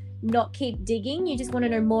to not keep digging. You just want to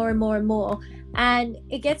know more and more and more. And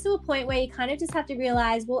it gets to a point where you kind of just have to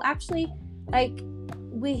realize, well, actually, like,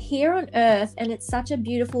 we're here on Earth and it's such a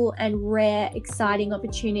beautiful and rare, exciting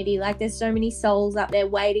opportunity. Like, there's so many souls up there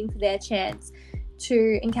waiting for their chance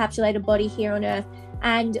to encapsulate a body here on Earth.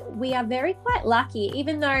 And we are very quite lucky,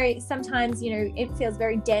 even though sometimes, it feels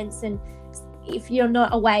very dense, and if you're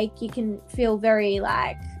not awake, you can feel very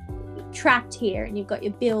like trapped here, and you've got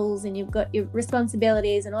your bills and you've got your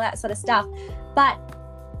responsibilities and all that sort of stuff. But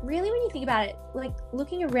really, when you think about it, like,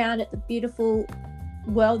 looking around at the beautiful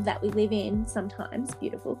world that we live in, sometimes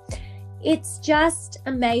beautiful, it's just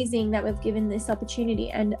amazing that we've given this opportunity.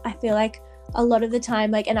 And I feel like a lot of the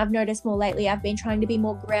time, like, and I've noticed more lately, I've been trying to be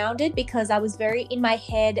more grounded, because I was very in my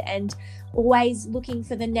head and always looking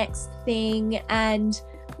for the next thing and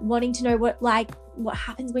wanting to know what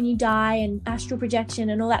happens when you die and astral projection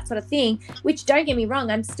and all that sort of thing, which, don't get me wrong,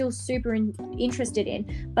 I'm still super interested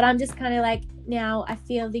in, but I'm just kind of like, now I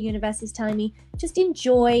feel the universe is telling me, just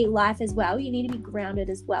enjoy life as well. You need to be grounded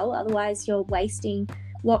as well, otherwise you're wasting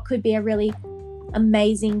what could be a really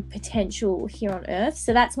amazing potential here on Earth.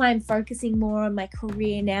 So that's why I'm focusing more on my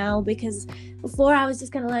career now, because before I was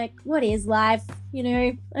just kind of like, what is life?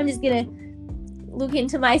 I'm just gonna look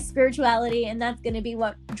into my spirituality, and that's gonna be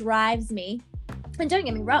what drives me. And don't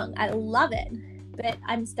get me wrong, I love it, but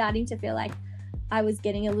I'm starting to feel like I was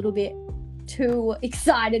getting a little bit too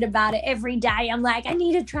excited about it every day. I'm like, I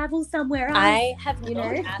need to travel somewhere else. I have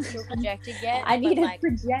not astral projected yet. I need to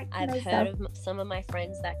project I've myself. heard of some of my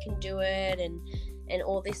friends that can do it, and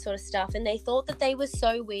all this sort of stuff, and they thought that they were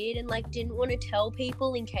so weird and like didn't want to tell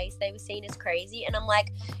people in case they were seen as crazy. And I'm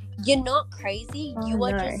like, you're not crazy. You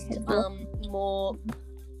are just more,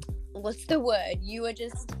 what's the word? You are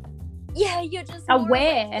just, you're just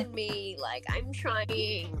aware than me. Like, I'm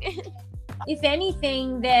trying. If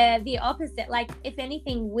anything, they're the opposite. Like, if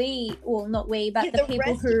anything, not we, but the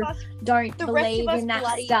people who don't believe in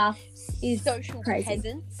that stuff is social crazy.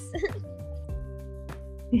 Peasants.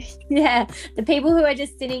 Yeah, the people who are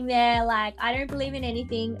just sitting there like, I don't believe in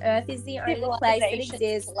anything. Earth is the only place that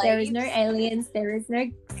exists. There is no aliens. There is no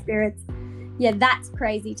spirits. Yeah, that's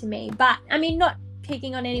crazy to me. But I mean, not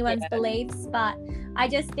picking on anyone's beliefs, but I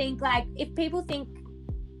just think, like, if people think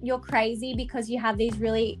you're crazy because you have these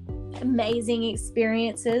really amazing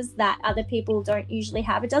experiences that other people don't usually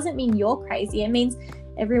have, it doesn't mean you're crazy. It means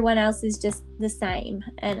everyone else is just the same,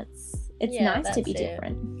 and it's nice to be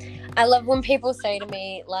different. I love when people say to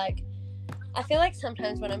me, like, I feel like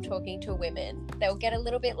sometimes when I'm talking to women, they'll get a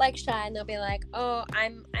little bit like shy and they'll be like, oh,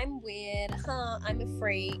 I'm weird, I'm a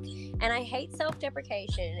freak. And I hate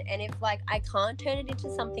self-deprecation. And if like I can't turn it into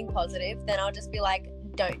something positive, then I'll just be like,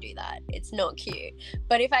 don't do that. It's not cute.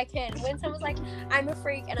 But if I can, when someone's like, I'm a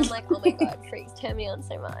freak, and I'm like, oh my God, freaks turn me on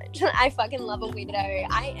so much. I fucking love a weirdo.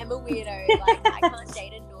 I am a weirdo. Like, I can't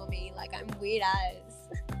date a normie. Like, I'm weird as.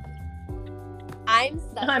 I'm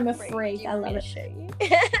a freak. I love it. Show you.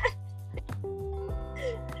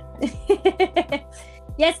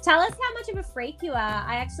 Yes, tell us how much of a freak you are.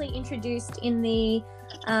 I actually introduced in the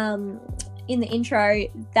intro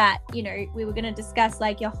that, you know, we were going to discuss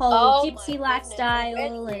like your whole gypsy lifestyle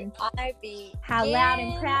and how loud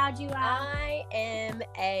and proud you are. I am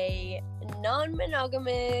a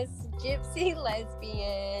non-monogamous gypsy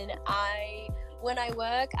lesbian. When I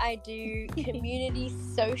work, I do community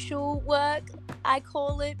social work, I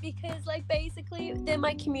call it, because like basically they're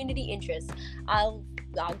my community interests. I'll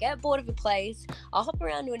get bored of a place, I'll hop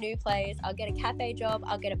around to a new place, I'll get a cafe job,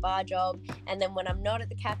 I'll get a bar job, and then when I'm not at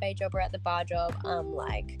the cafe job or at the bar job, I'm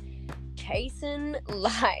like chasing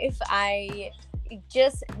life. I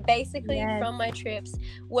just basically from my trips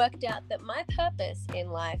worked out that my purpose in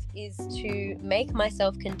life is to make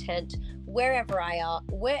myself content wherever I am,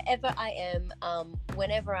 whenever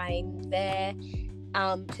I'm there,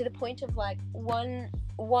 to the point of like one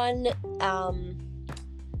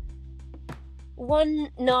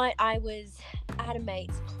night I was at a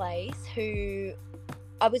mate's place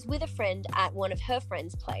I was with a friend at one of her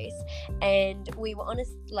friend's place, and we were on a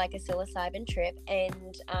psilocybin trip,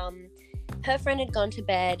 and her friend had gone to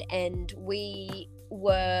bed, and we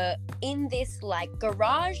were in this like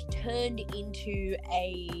garage turned into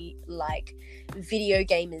a like video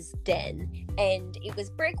gamer's den, and it was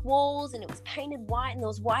brick walls and it was painted white and there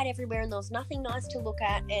was white everywhere and there was nothing nice to look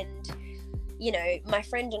at. And you know, my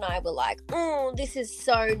friend and I were like, oh, this is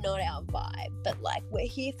so not our vibe, but like we're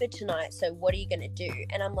here for tonight, so what are you gonna do?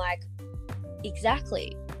 And I'm like,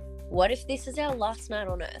 exactly, what if this is our last night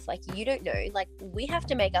on earth? Like, you don't know, like we have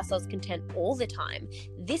to make ourselves content all the time.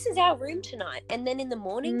 This is our room tonight, and then in the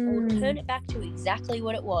morning we'll turn it back to exactly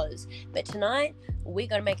what it was, but tonight we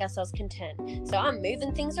got to make ourselves content. So I'm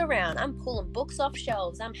moving things around, I'm pulling books off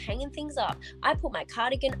shelves, I'm hanging things up, I put my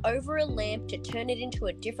cardigan over a lamp to turn it into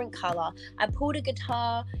a different color, I pulled a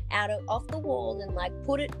guitar off the wall and like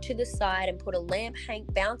put it to the side and put a lamp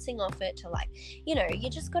bouncing off it to like, you know,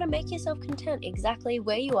 you just got to make yourself content exactly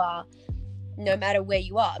where you are, no matter where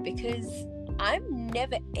you are, because I'm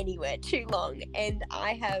never anywhere too long, and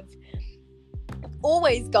I have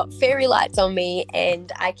always got fairy lights on me,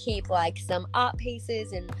 and I keep like some art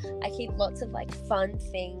pieces, and I keep lots of like fun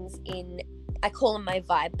things I call them my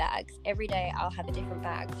vibe bags. Every day I'll have a different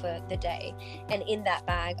bag for the day, and in that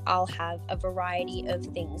bag I'll have a variety of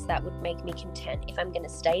things that would make me content. If I'm going to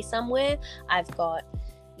stay somewhere, I've got,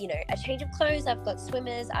 you know, a change of clothes, I've got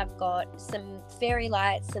swimmers, I've got some fairy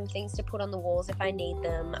lights, some things to put on the walls if I need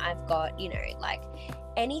them, I've got, you know, like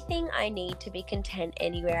anything I need to be content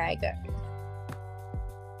anywhere I go.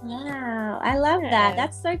 Wow, I love that.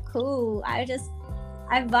 That's so cool. I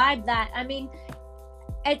vibe that. I mean,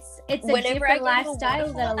 it's a different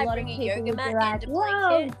lifestyle that a lot of people would be like,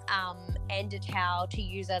 whoa. And a towel to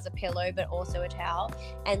use as a pillow, but also a towel.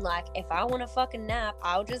 And like, if I want to fucking nap,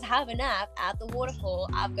 I'll just have a nap at the waterfall.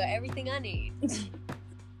 I've got everything I need.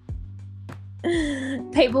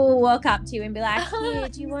 People will walk up to you and be like, "Here,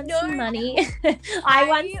 do you want some money?" I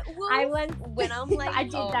once when I'm like, I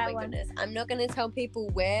did oh that my once. Goodness, I'm not gonna tell people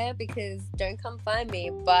where, because don't come find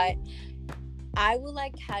me, but I will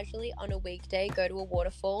like casually on a weekday go to a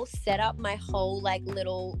waterfall, set up my whole like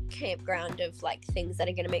little campground of like things that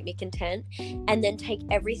are going to make me content, and then take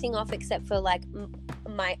everything off except for like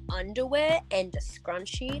my underwear and a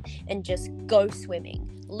scrunchie and just go swimming.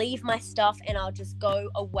 Leave my stuff and I'll just go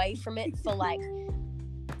away from it for like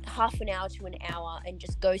half an hour to an hour and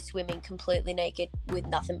just go swimming completely naked with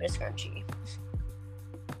nothing but a scrunchie.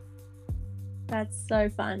 That's so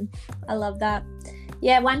fun. I love that.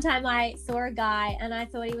 Yeah, one time I saw a guy and I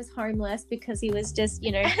thought he was homeless because he was just,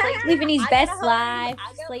 you know, living his best life,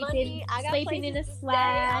 sleeping in a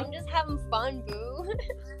swag. I'm just having fun, boo.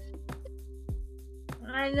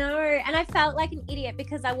 I know. And I felt like an idiot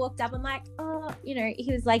because I walked up and like, oh, you know,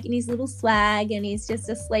 he was like in his little swag and he's just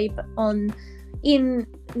asleep in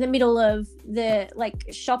the middle of the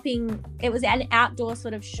like shopping. It was an outdoor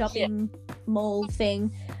sort of shopping mall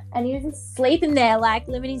thing. and he was just sleeping there, like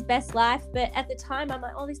living his best life. But at the time, I'm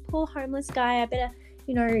like, oh, this poor homeless guy, I better,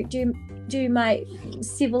 you know, do my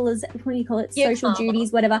what do you call it, social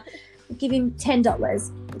duties, whatever. Give him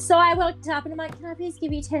 $10. So I walked up and I'm like, can I please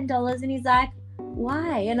give you $10? And he's like,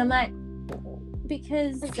 why? And I'm like,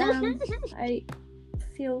 because I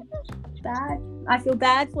feel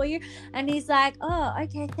bad for you. And he's like, oh,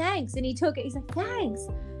 okay, thanks. And he took it. He's like, thanks.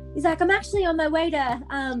 He's like, I'm actually on my way to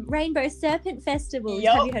Rainbow Serpent Festival.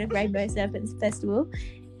 Yep. Have you heard of Rainbow Serpents Festival?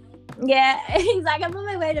 Yeah. He's like, I'm on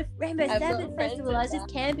my way to Rainbow Serpent Festival. I was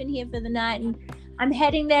just camping here for the night and I'm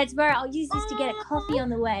heading there tomorrow. I'll use this to get a coffee on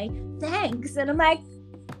the way. Thanks. And I'm like,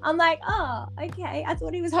 oh, okay. I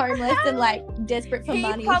thought he was homeless and like desperate for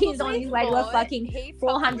money. He's on his way to a fucking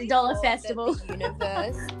 $400 festival. The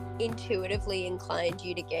universe intuitively inclined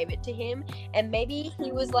you to give it to him, and maybe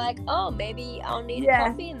he was like, oh, maybe I'll need a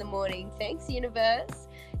coffee in the morning. Thanks, universe.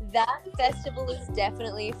 That festival is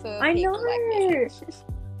definitely for people like me.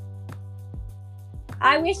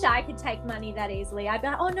 I wish I could take money that easily. I'd be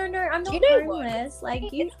like, oh, no, I'm not homeless.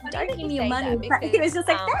 Like, you don't give me your money. But he was just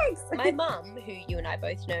like, thanks. My mum, who you and I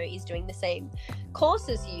both know is doing the same course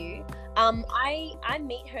as you, I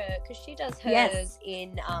meet her because she does hers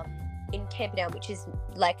in Camperdown, which is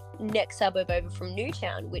like next suburb over from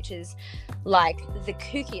Newtown, which is like the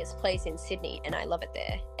kookiest place in Sydney, and I love it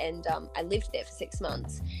there. And I lived there for 6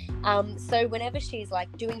 months. So whenever she's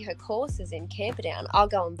like doing her courses in Camperdown, I'll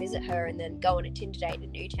go and visit her and then go on a Tinder date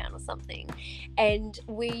in Newtown or something. And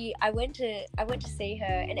I went to see her,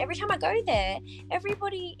 and every time I go there,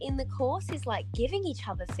 everybody in the course is like giving each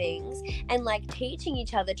other things and like teaching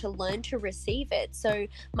each other to learn to receive it. So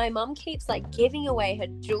my mum keeps like giving away her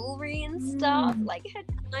jewelry and stuff, like her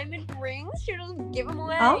diamond rings. She'll just give them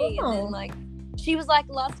away. And then, like, she was like,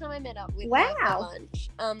 last time I met up with her for lunch,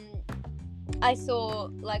 I saw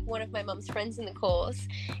like one of my mum's friends in the course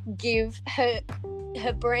give her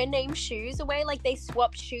brand name shoes away. Like, they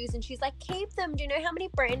swapped shoes and she's like, keep them. Do you know how many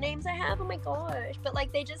brand names I have? Oh my gosh. But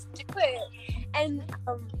like, they just do it. And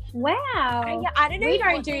I don't know. We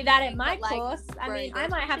don't do that at my course. I mean, I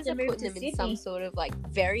might have to move to Sydney. In some sort of like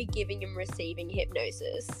very giving and receiving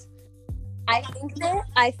hypnosis. I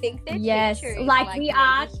think they're teachers, like we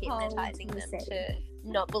are hypnotizing them to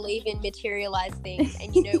not believe in materialized things.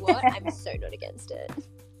 And you know what? I'm so not against it.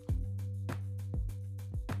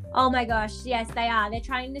 Oh my gosh, yes, they are. They're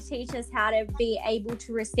trying to teach us how to be able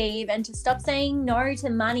to receive and to stop saying no to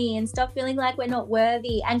money and stop feeling like we're not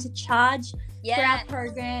worthy, and to charge for our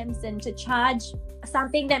programs and to charge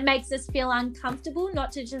something that makes us feel uncomfortable,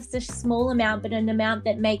 not to just a small amount, but an amount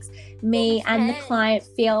that makes me and the client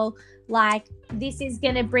feel like this is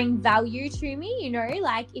going to bring value to me, you know,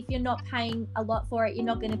 like if you're not paying a lot for it, you're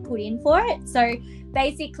not going to put in for it. So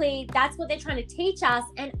basically that's what they're trying to teach us,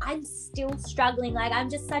 and I'm still struggling. Like, I'm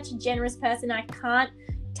just such a generous person. I can't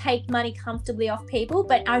take money comfortably off people,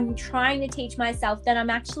 but I'm trying to teach myself that I'm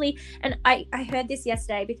actually, and I heard this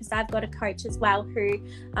yesterday because I've got a coach as well who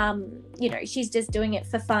you know, she's just doing it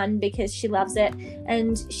for fun because she loves it,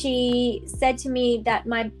 and she said to me that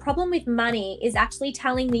my problem with money is actually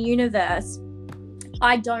telling the universe,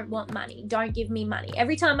 I don't want money. Don't give me money.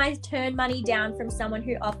 Every time I turn money down from someone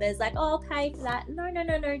who offers like, oh, I'll pay for that. No,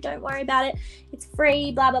 don't worry about it. It's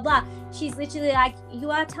free, blah, blah, blah. She's literally like, you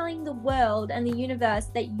are telling the world and the universe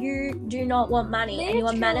that you do not want money. And you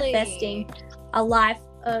are manifesting a life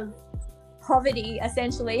of poverty,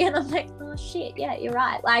 essentially. And I'm like, oh, shit, yeah, you're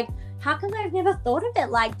right. Like, how come I've never thought of it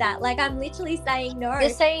like that? Like, I'm literally saying no. You're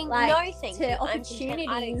saying like, no, thank to you. Opportunities.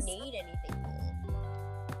 I don't need anything.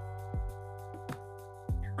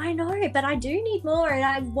 I know, but I do need more and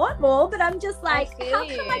I want more, but I'm just like, how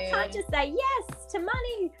come I can't just say yes to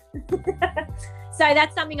money? So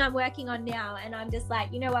that's something I'm working on now, and I'm just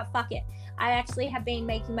like, you know what, fuck it. I actually have been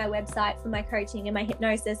making my website for my coaching and my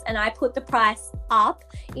hypnosis, and I put the price up,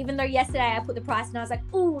 even though yesterday I put the price and I was like,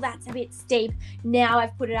 oh, that's a bit steep. Now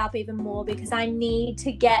I've put it up even more because I need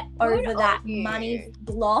to get over that money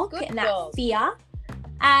block and that fear.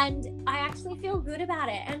 And I actually feel good about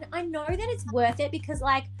it. And I know that it's worth it because,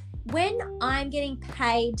 like, when I'm getting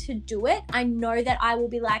paid to do it, I know that I will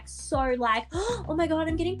be like, so like, oh my God,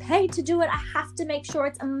 I'm getting paid to do it. I have to make sure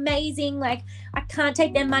it's amazing. Like, I can't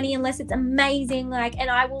take their money unless it's amazing. Like,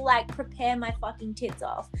 and I will like prepare my fucking tits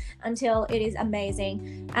off until it is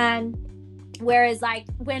amazing. And whereas like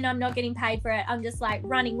when I'm not getting paid for it, I'm just like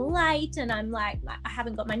running late and I'm like, I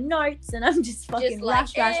haven't got my notes and I'm just fucking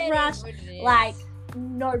rush. Like,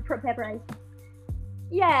 no preparation.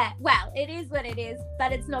 Yeah, well, it is what it is,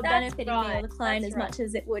 but it's not benefiting me or the client as much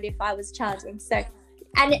as it would if I was charging. So,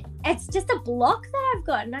 and it's just a block that I've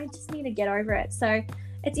got, and I just need to get over it. So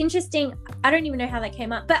It's interesting. I don't even know how that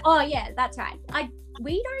came up, but oh yeah, that's right. I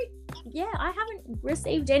haven't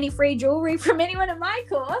received any free jewelry from anyone in my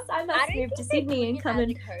course. I must move to Sydney and come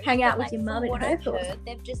and hang out with your mum and her course.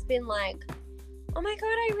 They've just been like, oh my god,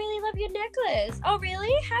 I really love your necklace. Oh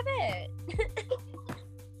really? Have it.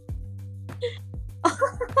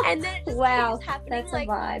 And then wow, happening. that's like,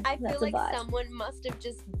 a vibe. I feel like someone must have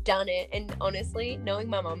just done it, and honestly, knowing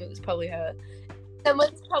my mum, it was probably her.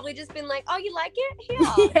 Someone's probably just been like, oh, you like it? Here.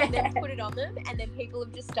 Yeah. And then put it on them, and then people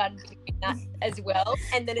have just started doing that as well,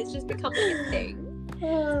 and then it's just become like a thing.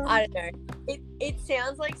 I don't know. It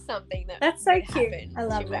sounds like something that's so cute. I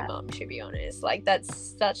love to that. my mum, to be honest. Like,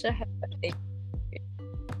 that's such a thing.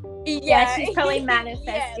 Yeah, she's probably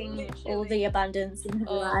manifesting all the abundance in her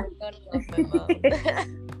life. God, I love my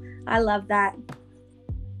mum. I love that.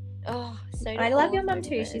 Oh, so I love your mum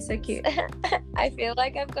too. She's so cute. I feel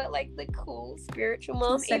like I've got like the cool spiritual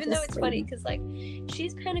mom, even though it's funny because like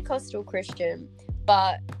she's Pentecostal Christian,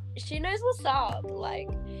 but she knows what's up. Like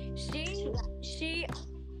she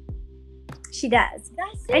does.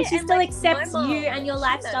 That's it. And she still accepts you and your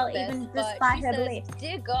lifestyle even despite her beliefs.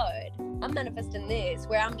 Dear God, I'm manifesting this,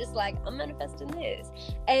 where I'm just like, I'm manifesting this.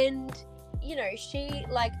 And you know, she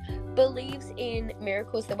like believes in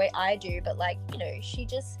miracles the way I do, but like, you know, she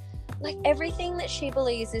just like everything that she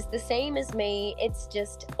believes is the same as me. It's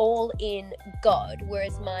just all in God,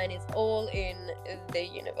 whereas mine is all in the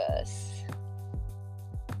universe.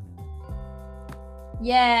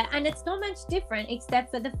 Yeah, and it's not much different except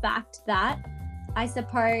for the fact that I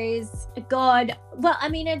suppose God, well, I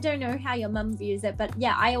mean, I don't know how your mum views it, but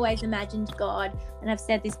yeah, I always imagined God, and I've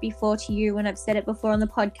said this before to you and I've said it before on the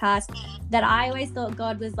podcast, that I always thought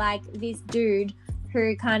God was like this dude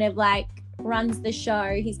who kind of like runs the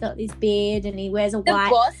show. He's got this beard and he wears a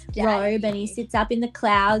white robe and he sits up in the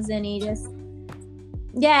clouds and he just...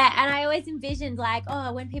 Yeah, and I always envisioned like,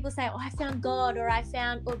 oh, when people say, oh, I found God, or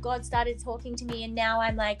God started talking to me and now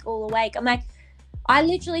I'm like all awake. I'm like, I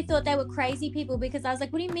literally thought they were crazy people because I was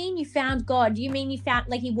like, what do you mean you found God? Do you mean you found,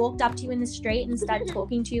 like, he walked up to you in the street and started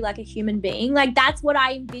talking to you like a human being? Like, that's what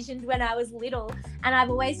I envisioned when I was little. And I've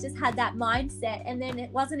always just had that mindset. And then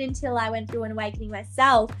it wasn't until I went through an awakening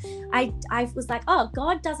myself, I was like, oh,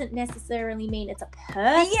 God doesn't necessarily mean it's a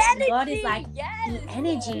person. God is like the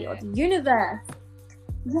energy or the universe.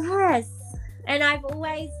 Yes. And I've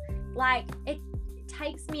always like, it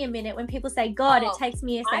takes me a minute when people say God, it takes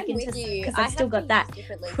me a second because I've still got that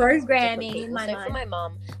programming in my mind. So for my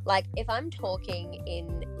mom, like if I'm talking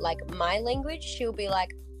in like my language, she'll be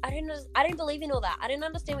like, I don't believe in all that. I don't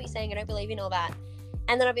understand what you're saying. I don't believe in all that.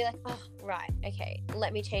 And then I'll be like, oh, right, okay,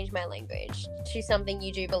 let me change my language to something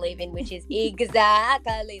you do believe in, which is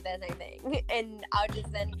exactly the same thing. And I'll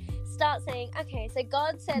just then start saying, okay, so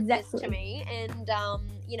God said this to me, and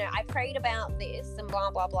you know, I prayed about this and blah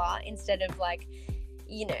blah blah, instead of like,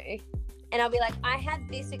 you know, and I'll be like, I had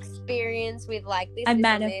this experience with like this, I this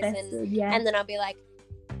manifested, and this, yeah. And then I'll be like,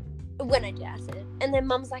 when I did acid, and then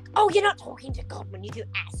Mum's like, oh, you're not talking to God when you do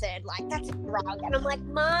acid, like that's a drug. And I'm like,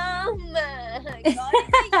 Mum, God is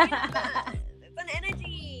the universe. It's an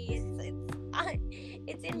energy.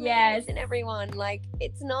 It's in me, it's in everyone. Like,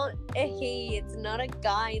 it's not a he, it's not a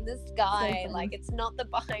guy in the sky. So like, it's not the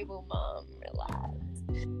Bible, Mum. Relax.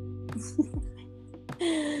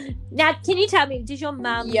 Now, can you tell me, does your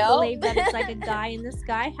mum believe that it's like a guy in the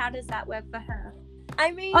sky? How does that work for her?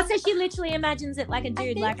 I mean, also, she literally imagines it like a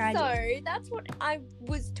dude, like I do. So that's what I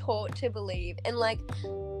was taught to believe, and like,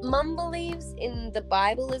 Mum believes in the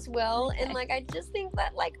Bible as well, and like, I just think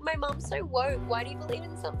that like, my mum's so woke. Why do you believe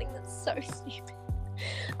in something that's so stupid?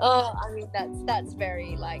 Oh, I mean, that's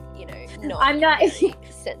very like, you know, I'm not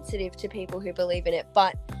sensitive to people who believe in it,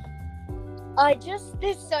 but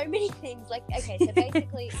there's so many things. Like, okay, so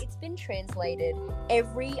basically it's been translated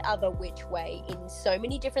every other which way in so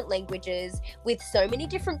many different languages, with so many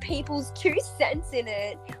different people's 2 cents in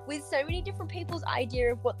it, with so many different people's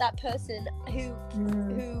idea of what that person who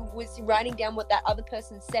was writing down what that other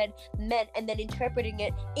person said meant, and then interpreting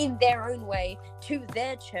it in their own way to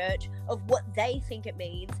their church of what they think it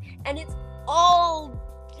means. And it's all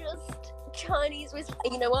just Chinese whispers.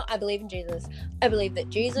 You know what? I believe in Jesus. I believe that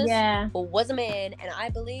Jesus was a man, and I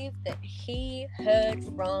believe that he heard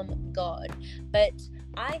from God. But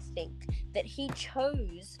I think that he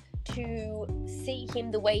chose to see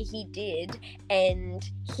him the way he did and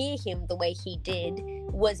hear him the way he did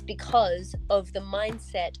was because of the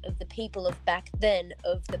mindset of the people of back then,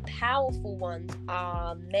 of the powerful ones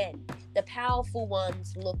are men. The powerful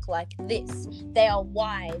ones look like this. They are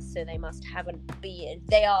wise, so they must have a beard.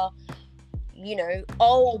 They are, you know,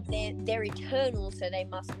 old. They're eternal, so they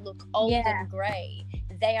must look old and grey.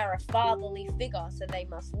 they are a fatherly figure, so they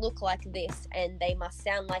must look like this and they must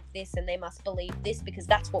sound like this and they must believe this because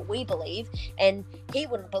that's what we believe, and he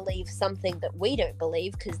wouldn't believe something that we don't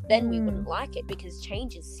believe because then we wouldn't like it, because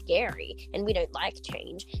change is scary and we don't like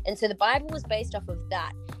change. And so the Bible was based off of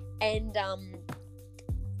that. And I'm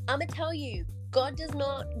gonna tell you, God does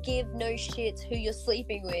not give no shits who you're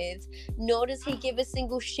sleeping with, nor does he give a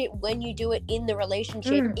single shit when you do it in the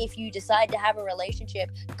relationship. If you decide to have a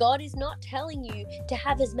relationship, God is not telling you to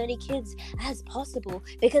have as many kids as possible,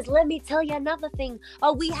 because let me tell you another thing.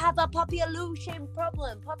 We have a population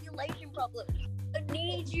problem. I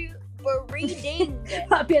need you breeding.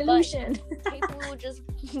 Population. People will just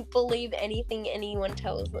believe anything anyone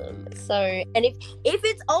tells them. So, and if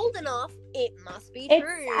it's old enough, it must be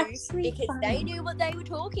true, because they knew what they were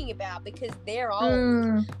talking about, because they're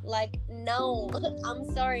old. Like, no, I'm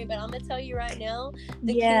sorry, but I'm gonna tell you right now,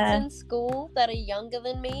 the kids in school that are younger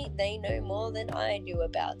than me, they know more than I do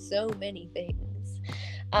about so many things.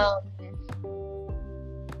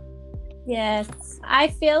 Yes, I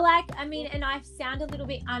feel like, I mean, and I sound a little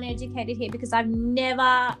bit uneducated here because I've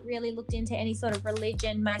never really looked into any sort of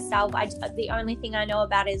religion myself. The only thing I know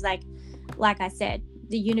about is like I said,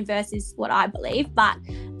 the universe is what I believe, but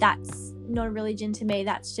that's not a religion to me.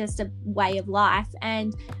 That's just a way of life.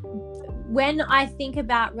 And when I think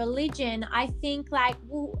about religion, I think like,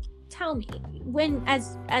 well, tell me, when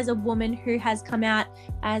as a woman who has come out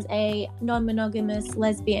as a non-monogamous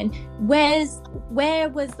lesbian, where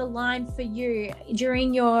was the line for you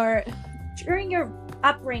during your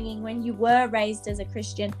upbringing when you were raised as a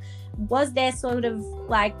Christian? Was there sort of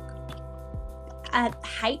like a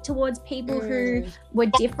hate towards people who were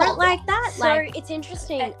different like that? So like, it's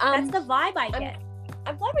interesting. That's the vibe I get.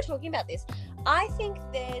 I'm glad we're talking about this. I think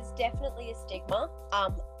there's definitely a stigma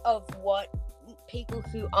of what people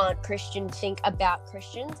who aren't Christian think about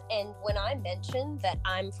Christians. And when I mention that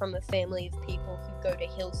I'm from a family of people who go to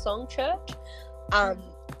Hillsong Church,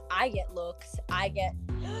 I get looks. I get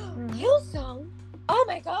Hillsong? Oh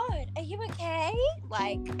my God, are you okay?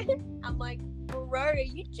 Like, I'm like, bro, are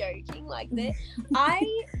you joking? Like this? I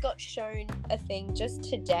got shown a thing just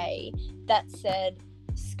today that said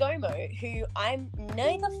ScoMo, who I'm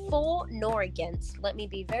neither for nor against. Let me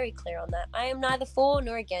be very clear on that. I am neither for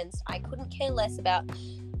nor against. I couldn't care less about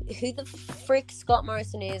who the frick Scott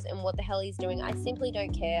Morrison is and what the hell he's doing. I simply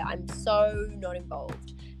don't care. I'm so not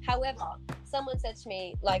involved. However, someone said to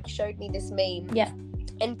me, like, showed me this meme. Yeah.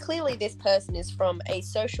 And clearly this person is from a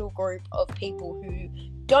social group of people who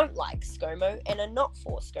don't like ScoMo and are not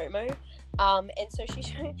for ScoMo. And so she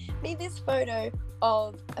showed me this photo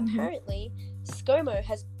of apparently ScoMo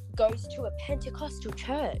goes to a Pentecostal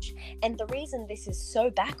church, and the reason this is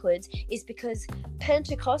so backwards is because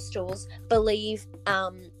Pentecostals believe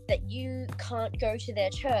that you can't go to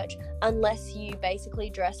their church unless you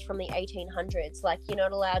basically dress from the 1800s. Like, you're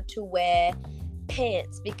not allowed to wear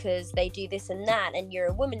pants because they do this and that, and you're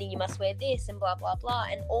a woman and you must wear this and blah blah blah,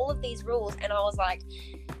 and all of these rules. And I was like,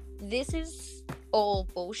 this is all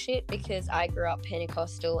bullshit, because I grew up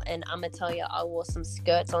Pentecostal, and I'm gonna tell you, I wore some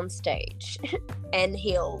skirts on stage and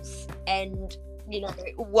heels and, you know,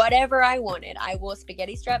 whatever I wanted. I wore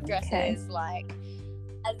spaghetti strap dresses, like,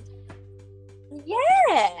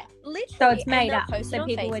 yeah, literally. So it's made up, so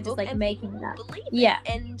people were just like making it up. Yeah.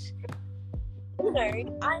 And, you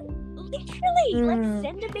know, I literally like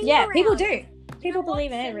send a meme around. People do. People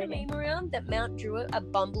believe in everything. Send a meme around that Mount Druitt, a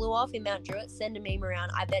bomb blew off in Mount Druitt. Send a meme around.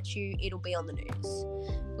 I bet you it'll be on the news.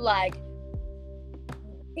 Like,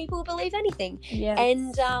 people believe anything. Yeah.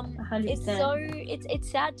 And 100%. It's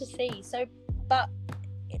sad to see. So, but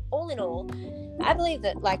all in all, I believe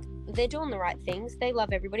that, like, they're doing the right things. They love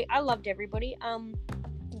everybody. I loved everybody.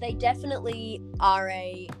 They definitely are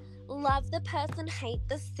a love the person, hate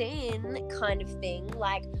the sin kind of thing.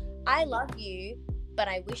 Like, I love you, but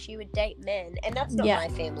I wish you would date men. And that's not my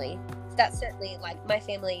family. That's certainly, like, my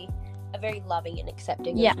family are very loving and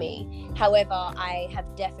accepting of me. However, I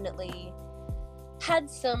have definitely had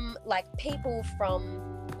some, like, people from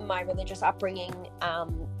my religious upbringing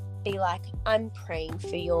be like, I'm praying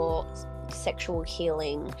for your sexual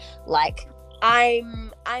healing. Like,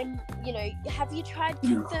 I'm you know, have you tried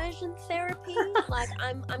conversion therapy? Like,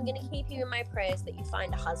 I'm gonna keep you in my prayers that you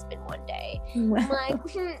find a husband one day. Wow. I'm like,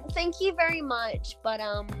 thank you very much, but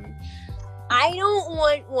I don't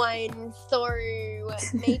want one, so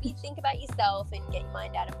maybe think about yourself and get your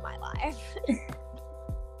mind out of my life.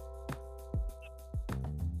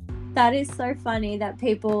 That is so funny that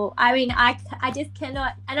people, I mean, I just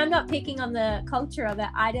cannot, and I'm not picking on the culture of it,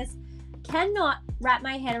 I just cannot wrap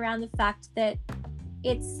my head around the fact that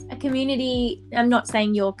it's a community. I'm not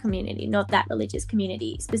saying your community, not that religious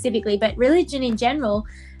community specifically, but religion in general.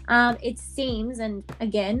 It seems, and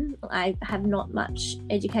again, I have not much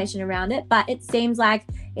education around it, but it seems like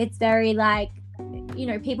it's very like, you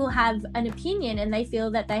know, people have an opinion and they feel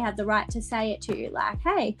that they have the right to say it to you, like,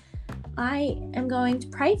 hey, I am going to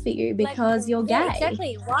pray for you because you're gay. Yeah,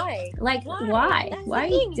 exactly. Why? Like, why are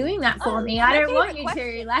you doing that for me? I don't want you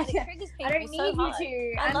to. Like, I don't need you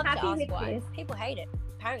to. I'm happy with this. People hate it,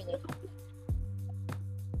 apparently.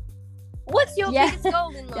 What's your biggest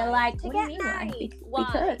goal in life? They're like, to what get do you mean married?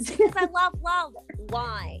 Why? Because I love love.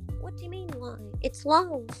 Why? What do you mean why? It's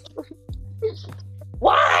love.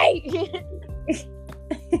 Why?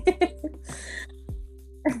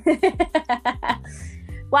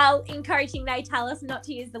 Well, in coaching, they tell us not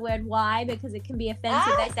to use the word why because it can be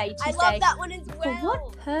offensive. They say I love that one as well. For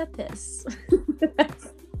what purpose?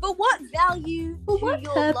 For what value? For what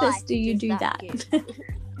purpose do you do that?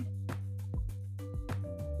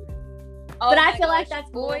 But I feel like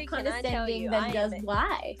that's more condescending than just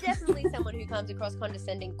why. Definitely someone who comes across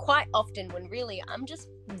condescending quite often when really I'm just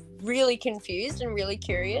really confused and really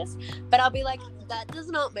curious. But I'll be like, that does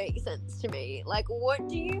not make sense to me. Like, what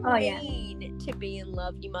do you mean to be in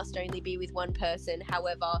love? You must only be with one person.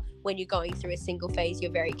 However, when you're going through a single phase,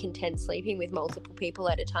 you're very content sleeping with multiple people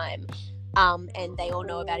at a time. And they all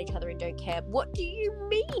know about each other and don't care. What do you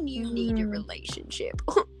mean you need a relationship?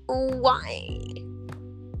 Why?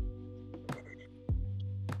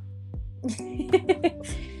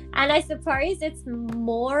 And I suppose it's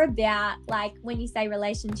more about, like, when you say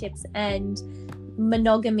relationships and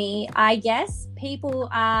monogamy, I guess people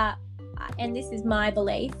are, and this is my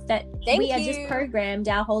belief, that we are just programmed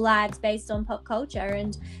our whole lives based on pop culture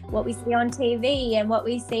and what we see on TV and what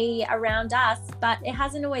we see around us, but it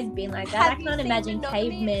hasn't always been like that. I can't imagine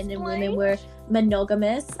cavemen and women were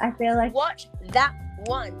monogamous. I feel like... Watch that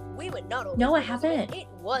one. We were not always No, I haven't. It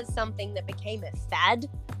was something that became a fad.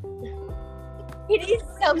 It is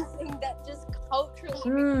something that just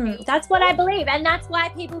culturally that's what I believe, and that's why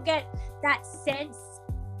people get that sense.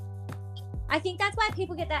 I think that's why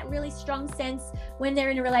people get that really strong sense when they're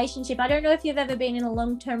in a relationship. I don't know if you've ever been in a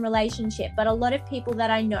long-term relationship, but a lot of people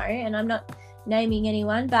that I know, and I'm not naming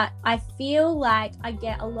anyone, but I feel like I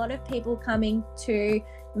get a lot of people coming to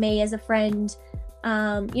me as a friend,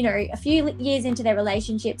 you know, a few years into their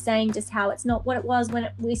relationship, saying just how it's not what it was when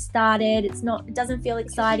we started. It doesn't feel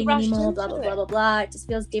exciting anymore, blah, blah, blah, blah, blah. It just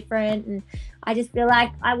feels different. And I just feel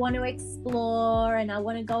like I want to explore and I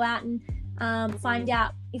want to go out and find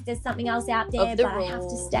out if there's something else out there, but I have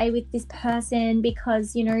to stay with this person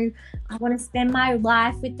because, you know, I want to spend my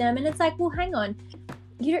life with them. And it's like, well, hang on.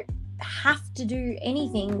 You don't have to do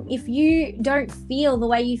anything. If you don't feel the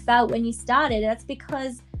way you felt when you started, that's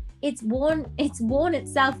because it's worn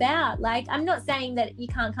itself out. Like, I'm not saying that you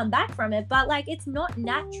can't come back from it, but like, it's not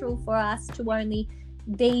natural for us to only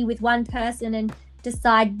be with one person and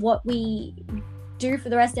decide what we do for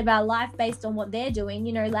the rest of our life based on what they're doing.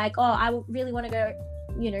 You know, like, oh, I really want to go,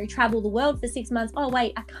 you know, travel the world for 6 months. Oh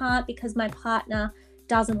wait, I can't because my partner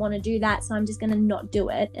doesn't want to do that, so I'm just going to not do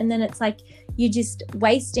it. And then it's like you're just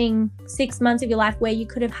wasting 6 months of your life where you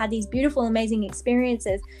could have had these beautiful, amazing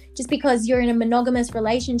experiences just because you're in a monogamous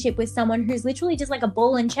relationship with someone who's literally just like a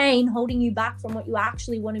ball and chain holding you back from what you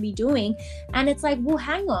actually want to be doing. And it's like, well,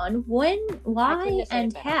 hang on, when, why,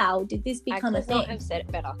 and how did this become a thing? I could not have said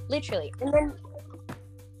it better, literally. And then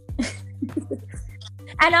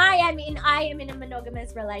and I am in a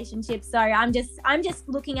monogamous relationship, so I'm just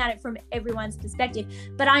looking at it from everyone's perspective.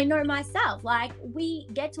 But I know myself, like, we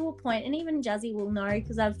get to a point, and even Juzzy will know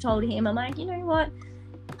because I've told him, I'm like, you know what,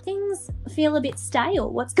 things feel a bit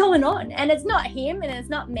stale. What's going on? And it's not him, and it's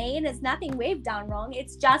not me, and it's nothing we've done wrong.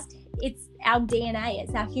 It's our DNA,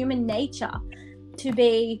 it's our human nature to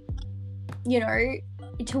be, you know,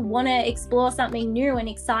 to want to explore something new and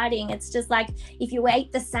exciting. It's just like if you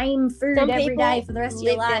ate the same food every day for the rest of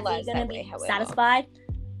your life, you're going to be satisfied.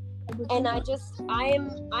 And I'm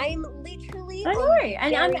literally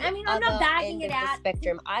I know, and I'm not bagging it out.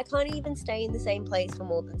 Spectrum. I can't even stay in the same place for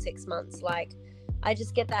more than 6 months. Like, I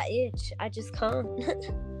just get that itch. I just can't.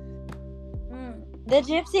 The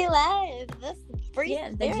gypsy life. This free.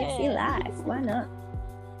 Yeah, the gypsy life. Why not?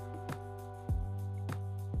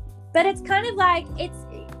 But it's kind of like,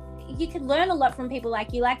 you can learn a lot from people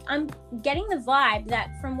like you. Like, I'm getting the vibe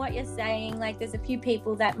that from what you're saying, like, there's a few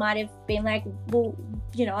people that might have been like, well,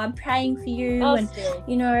 you know, I'm praying for you, and still.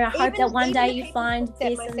 You know, I hope that one day you find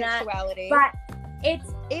this and that. But it's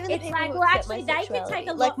like, well, actually, they could take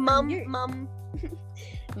a lot. Like,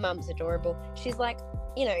 mum's adorable. She's like,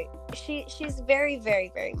 you know, she's very,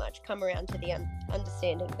 very, very much come around to the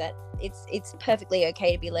understanding that it's perfectly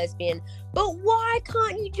okay to be lesbian. But why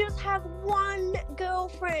can't you just have one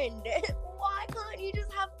girlfriend? Why can't you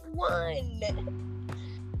just have one?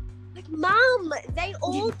 Like, Mum, they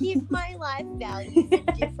all give my life value for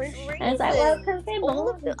different reasons. And it's like, well, because they're all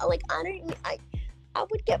of them, like, I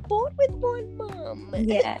would get bored with one, Mum.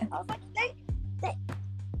 Yeah. I was like,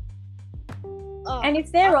 and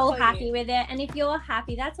if they're all happy with it, and if you're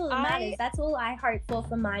happy, that's all that matters. That's all I hope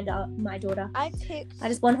for my daughter. I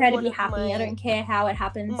just want her to be happy. I don't care how it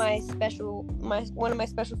happens. One of my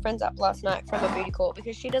special friends up last night from a booty call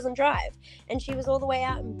because she doesn't drive, and she was all the way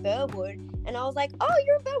out in Burwood, and I was like, "Oh,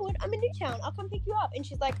 you're in Burwood? I'm in Newtown. I'll come pick you up." And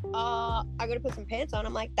she's like, I gotta put some pants on."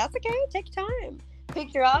 I'm like, "That's okay. Take your time."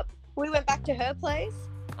 Picked her up. We went back to her place.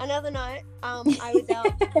 Another night, I was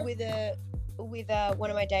out with one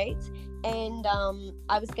of my dates, and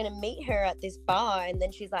I was gonna meet her at this bar, and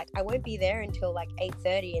then she's like, "I won't be there until like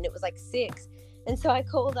 8:30," and it was like 6, and so I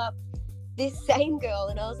called up this same girl,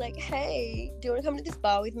 and I was like, "Hey, do you want to come to this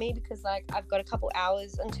bar with me, because like I've got a couple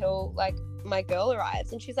hours until like my girl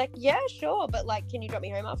arrives?" And she's like, "Yeah, sure, but like, can you drop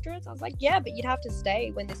me home afterwards?" I was like, "Yeah, but you'd have to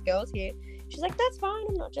stay when this girl's here." She's like, "That's fine,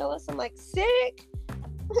 I'm not jealous." I'm like, sick.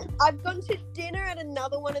 I've gone to dinner at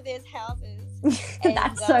another one of their houses. And,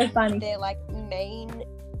 that's so funny. Their like main,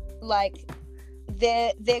 like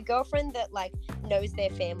their girlfriend that like knows their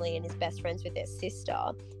family and is best friends with their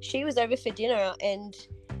sister, she was over for dinner, and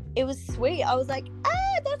it was sweet. I was like,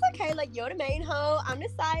 that's okay, like, you're the main hoe, I'm the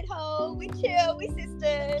side hoe, we chill, we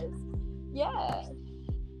sisters. Yeah.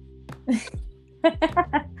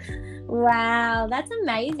 Wow, that's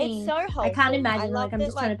amazing. It's so helpful. I can't imagine. Like, I'm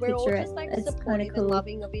just trying to picture it. We're all just like it's supportive cool. and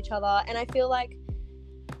loving of each other, and I feel like,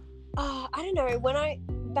 I don't know, when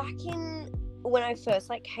I first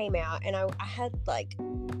like came out, and I had like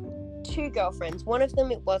 2 girlfriends. One of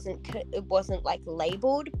them, it wasn't like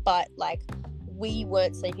labeled, but like we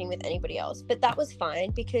weren't sleeping with anybody else, but that was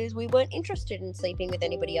fine because we weren't interested in sleeping with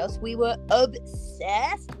anybody else. We were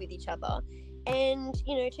obsessed with each other. And,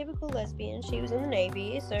 you know, typical lesbian, she was in the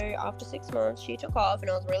Navy, so after 6 months she took off,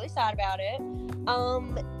 and I was really sad about it.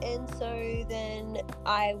 And so then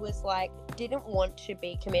I was like, didn't want to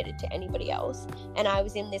be committed to anybody else, and I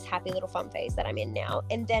was in this happy little fun phase that I'm in now,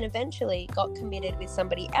 and then eventually got committed with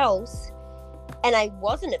somebody else, and I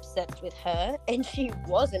wasn't obsessed with her, and she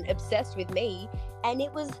wasn't obsessed with me, and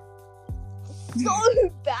it was so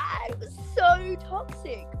bad. It was so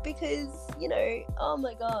toxic because, you know, oh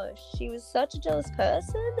my gosh, she was such a jealous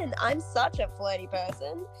person, and I'm such a flirty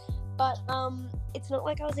person, but it's not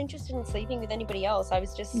like I was interested in sleeping with anybody else. I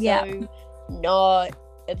was just so not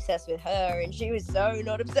obsessed with her, and she was so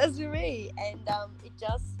not obsessed with me, and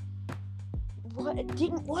it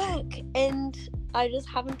didn't work, and I just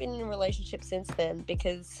haven't been in a relationship since then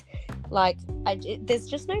because, like, there's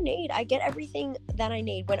just no need. I get everything that I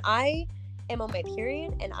need. When I am on my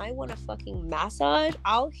period and I want a fucking massage,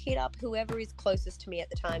 I'll hit up whoever is closest to me at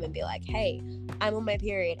the time and be like, "Hey, I'm on my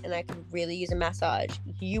period and I could really use a massage.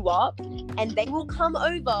 You up?" And they will come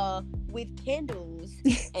over with candles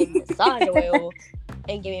and massage oil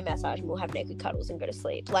and give me a massage, and we'll have naked cuddles and go to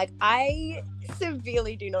sleep. Like, I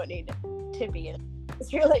severely do not need to be in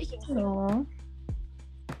this relationship. Aww.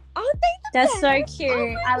 Aren't they That's best? so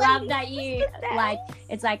cute. I love that you, like,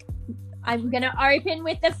 it's like, I'm gonna open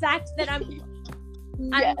with the fact that I'm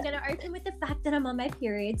gonna open with the fact that I'm on my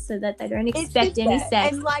period, so that they don't expect any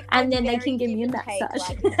sex, and then they can give me a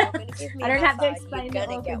massage. I don't have to explain it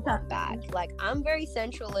all the time. Back. Like, I'm very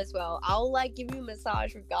sensual as well. I'll like give you a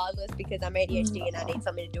massage regardless because I'm ADHD and I need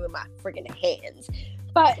something to do with my friggin' hands.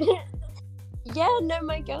 But yeah, no,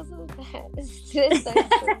 my girls are the best. It's so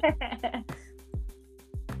cool.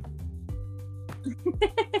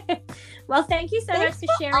 Well, thank you so much for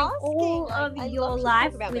sharing asking. all of I your love to life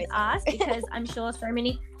talk about with myself. us, because I'm sure so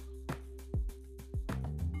many.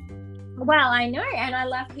 Well, I know, and I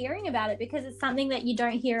love hearing about it because it's something that you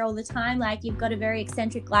don't hear all the time. Like, you've got a very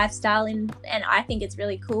eccentric lifestyle, and I think it's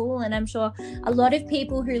really cool. And I'm sure a lot of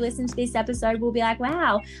people who listen to this episode will be like,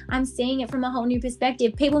 "Wow, I'm seeing it from a whole new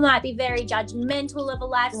perspective." People might be very judgmental of a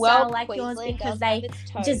lifestyle like yours because they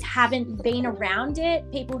just haven't been around it.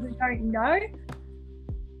 People who don't know.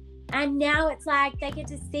 And now it's like they get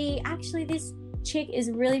to see, actually, this chick is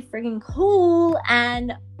really freaking cool,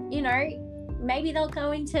 and, you know, maybe they'll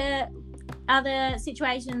go into other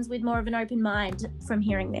situations with more of an open mind from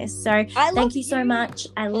hearing this. So thank you so much.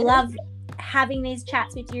 I love having these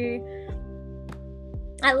chats with you.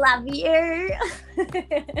 I love you.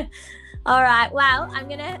 All right. Well, I'm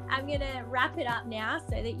gonna wrap it up now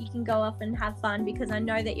so that you can go off and have fun, because I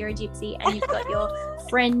know that you're a gypsy and you've got your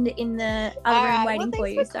friend in the other room waiting for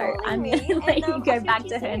you. So I'm gonna let you go back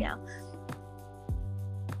to her now.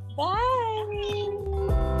 Bye.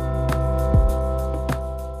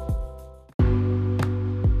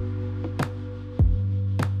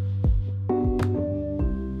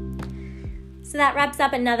 So that wraps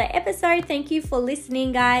up another episode. Thank you for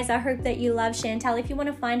listening, guys. I hope that you love Chantel. If you want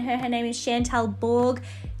to find her, her name is Chantel Borg,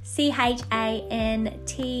 CHANTELLE,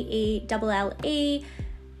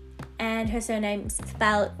 and her surname's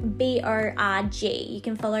spelled BORG. You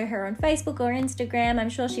can follow her on Facebook or Instagram. I'm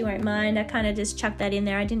sure she won't mind. I kind of just chucked that in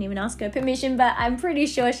there. I didn't even ask her permission, but I'm pretty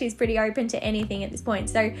sure she's pretty open to anything at this point.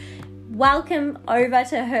 So welcome over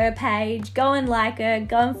to her page. Go and like her,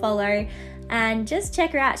 go and follow, and just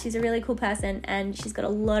check her out. She's a really cool person and she's got a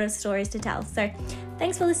lot of stories to tell. So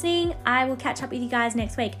thanks for listening. I will catch up with you guys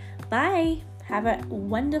next week. Bye. Have a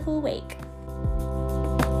wonderful week.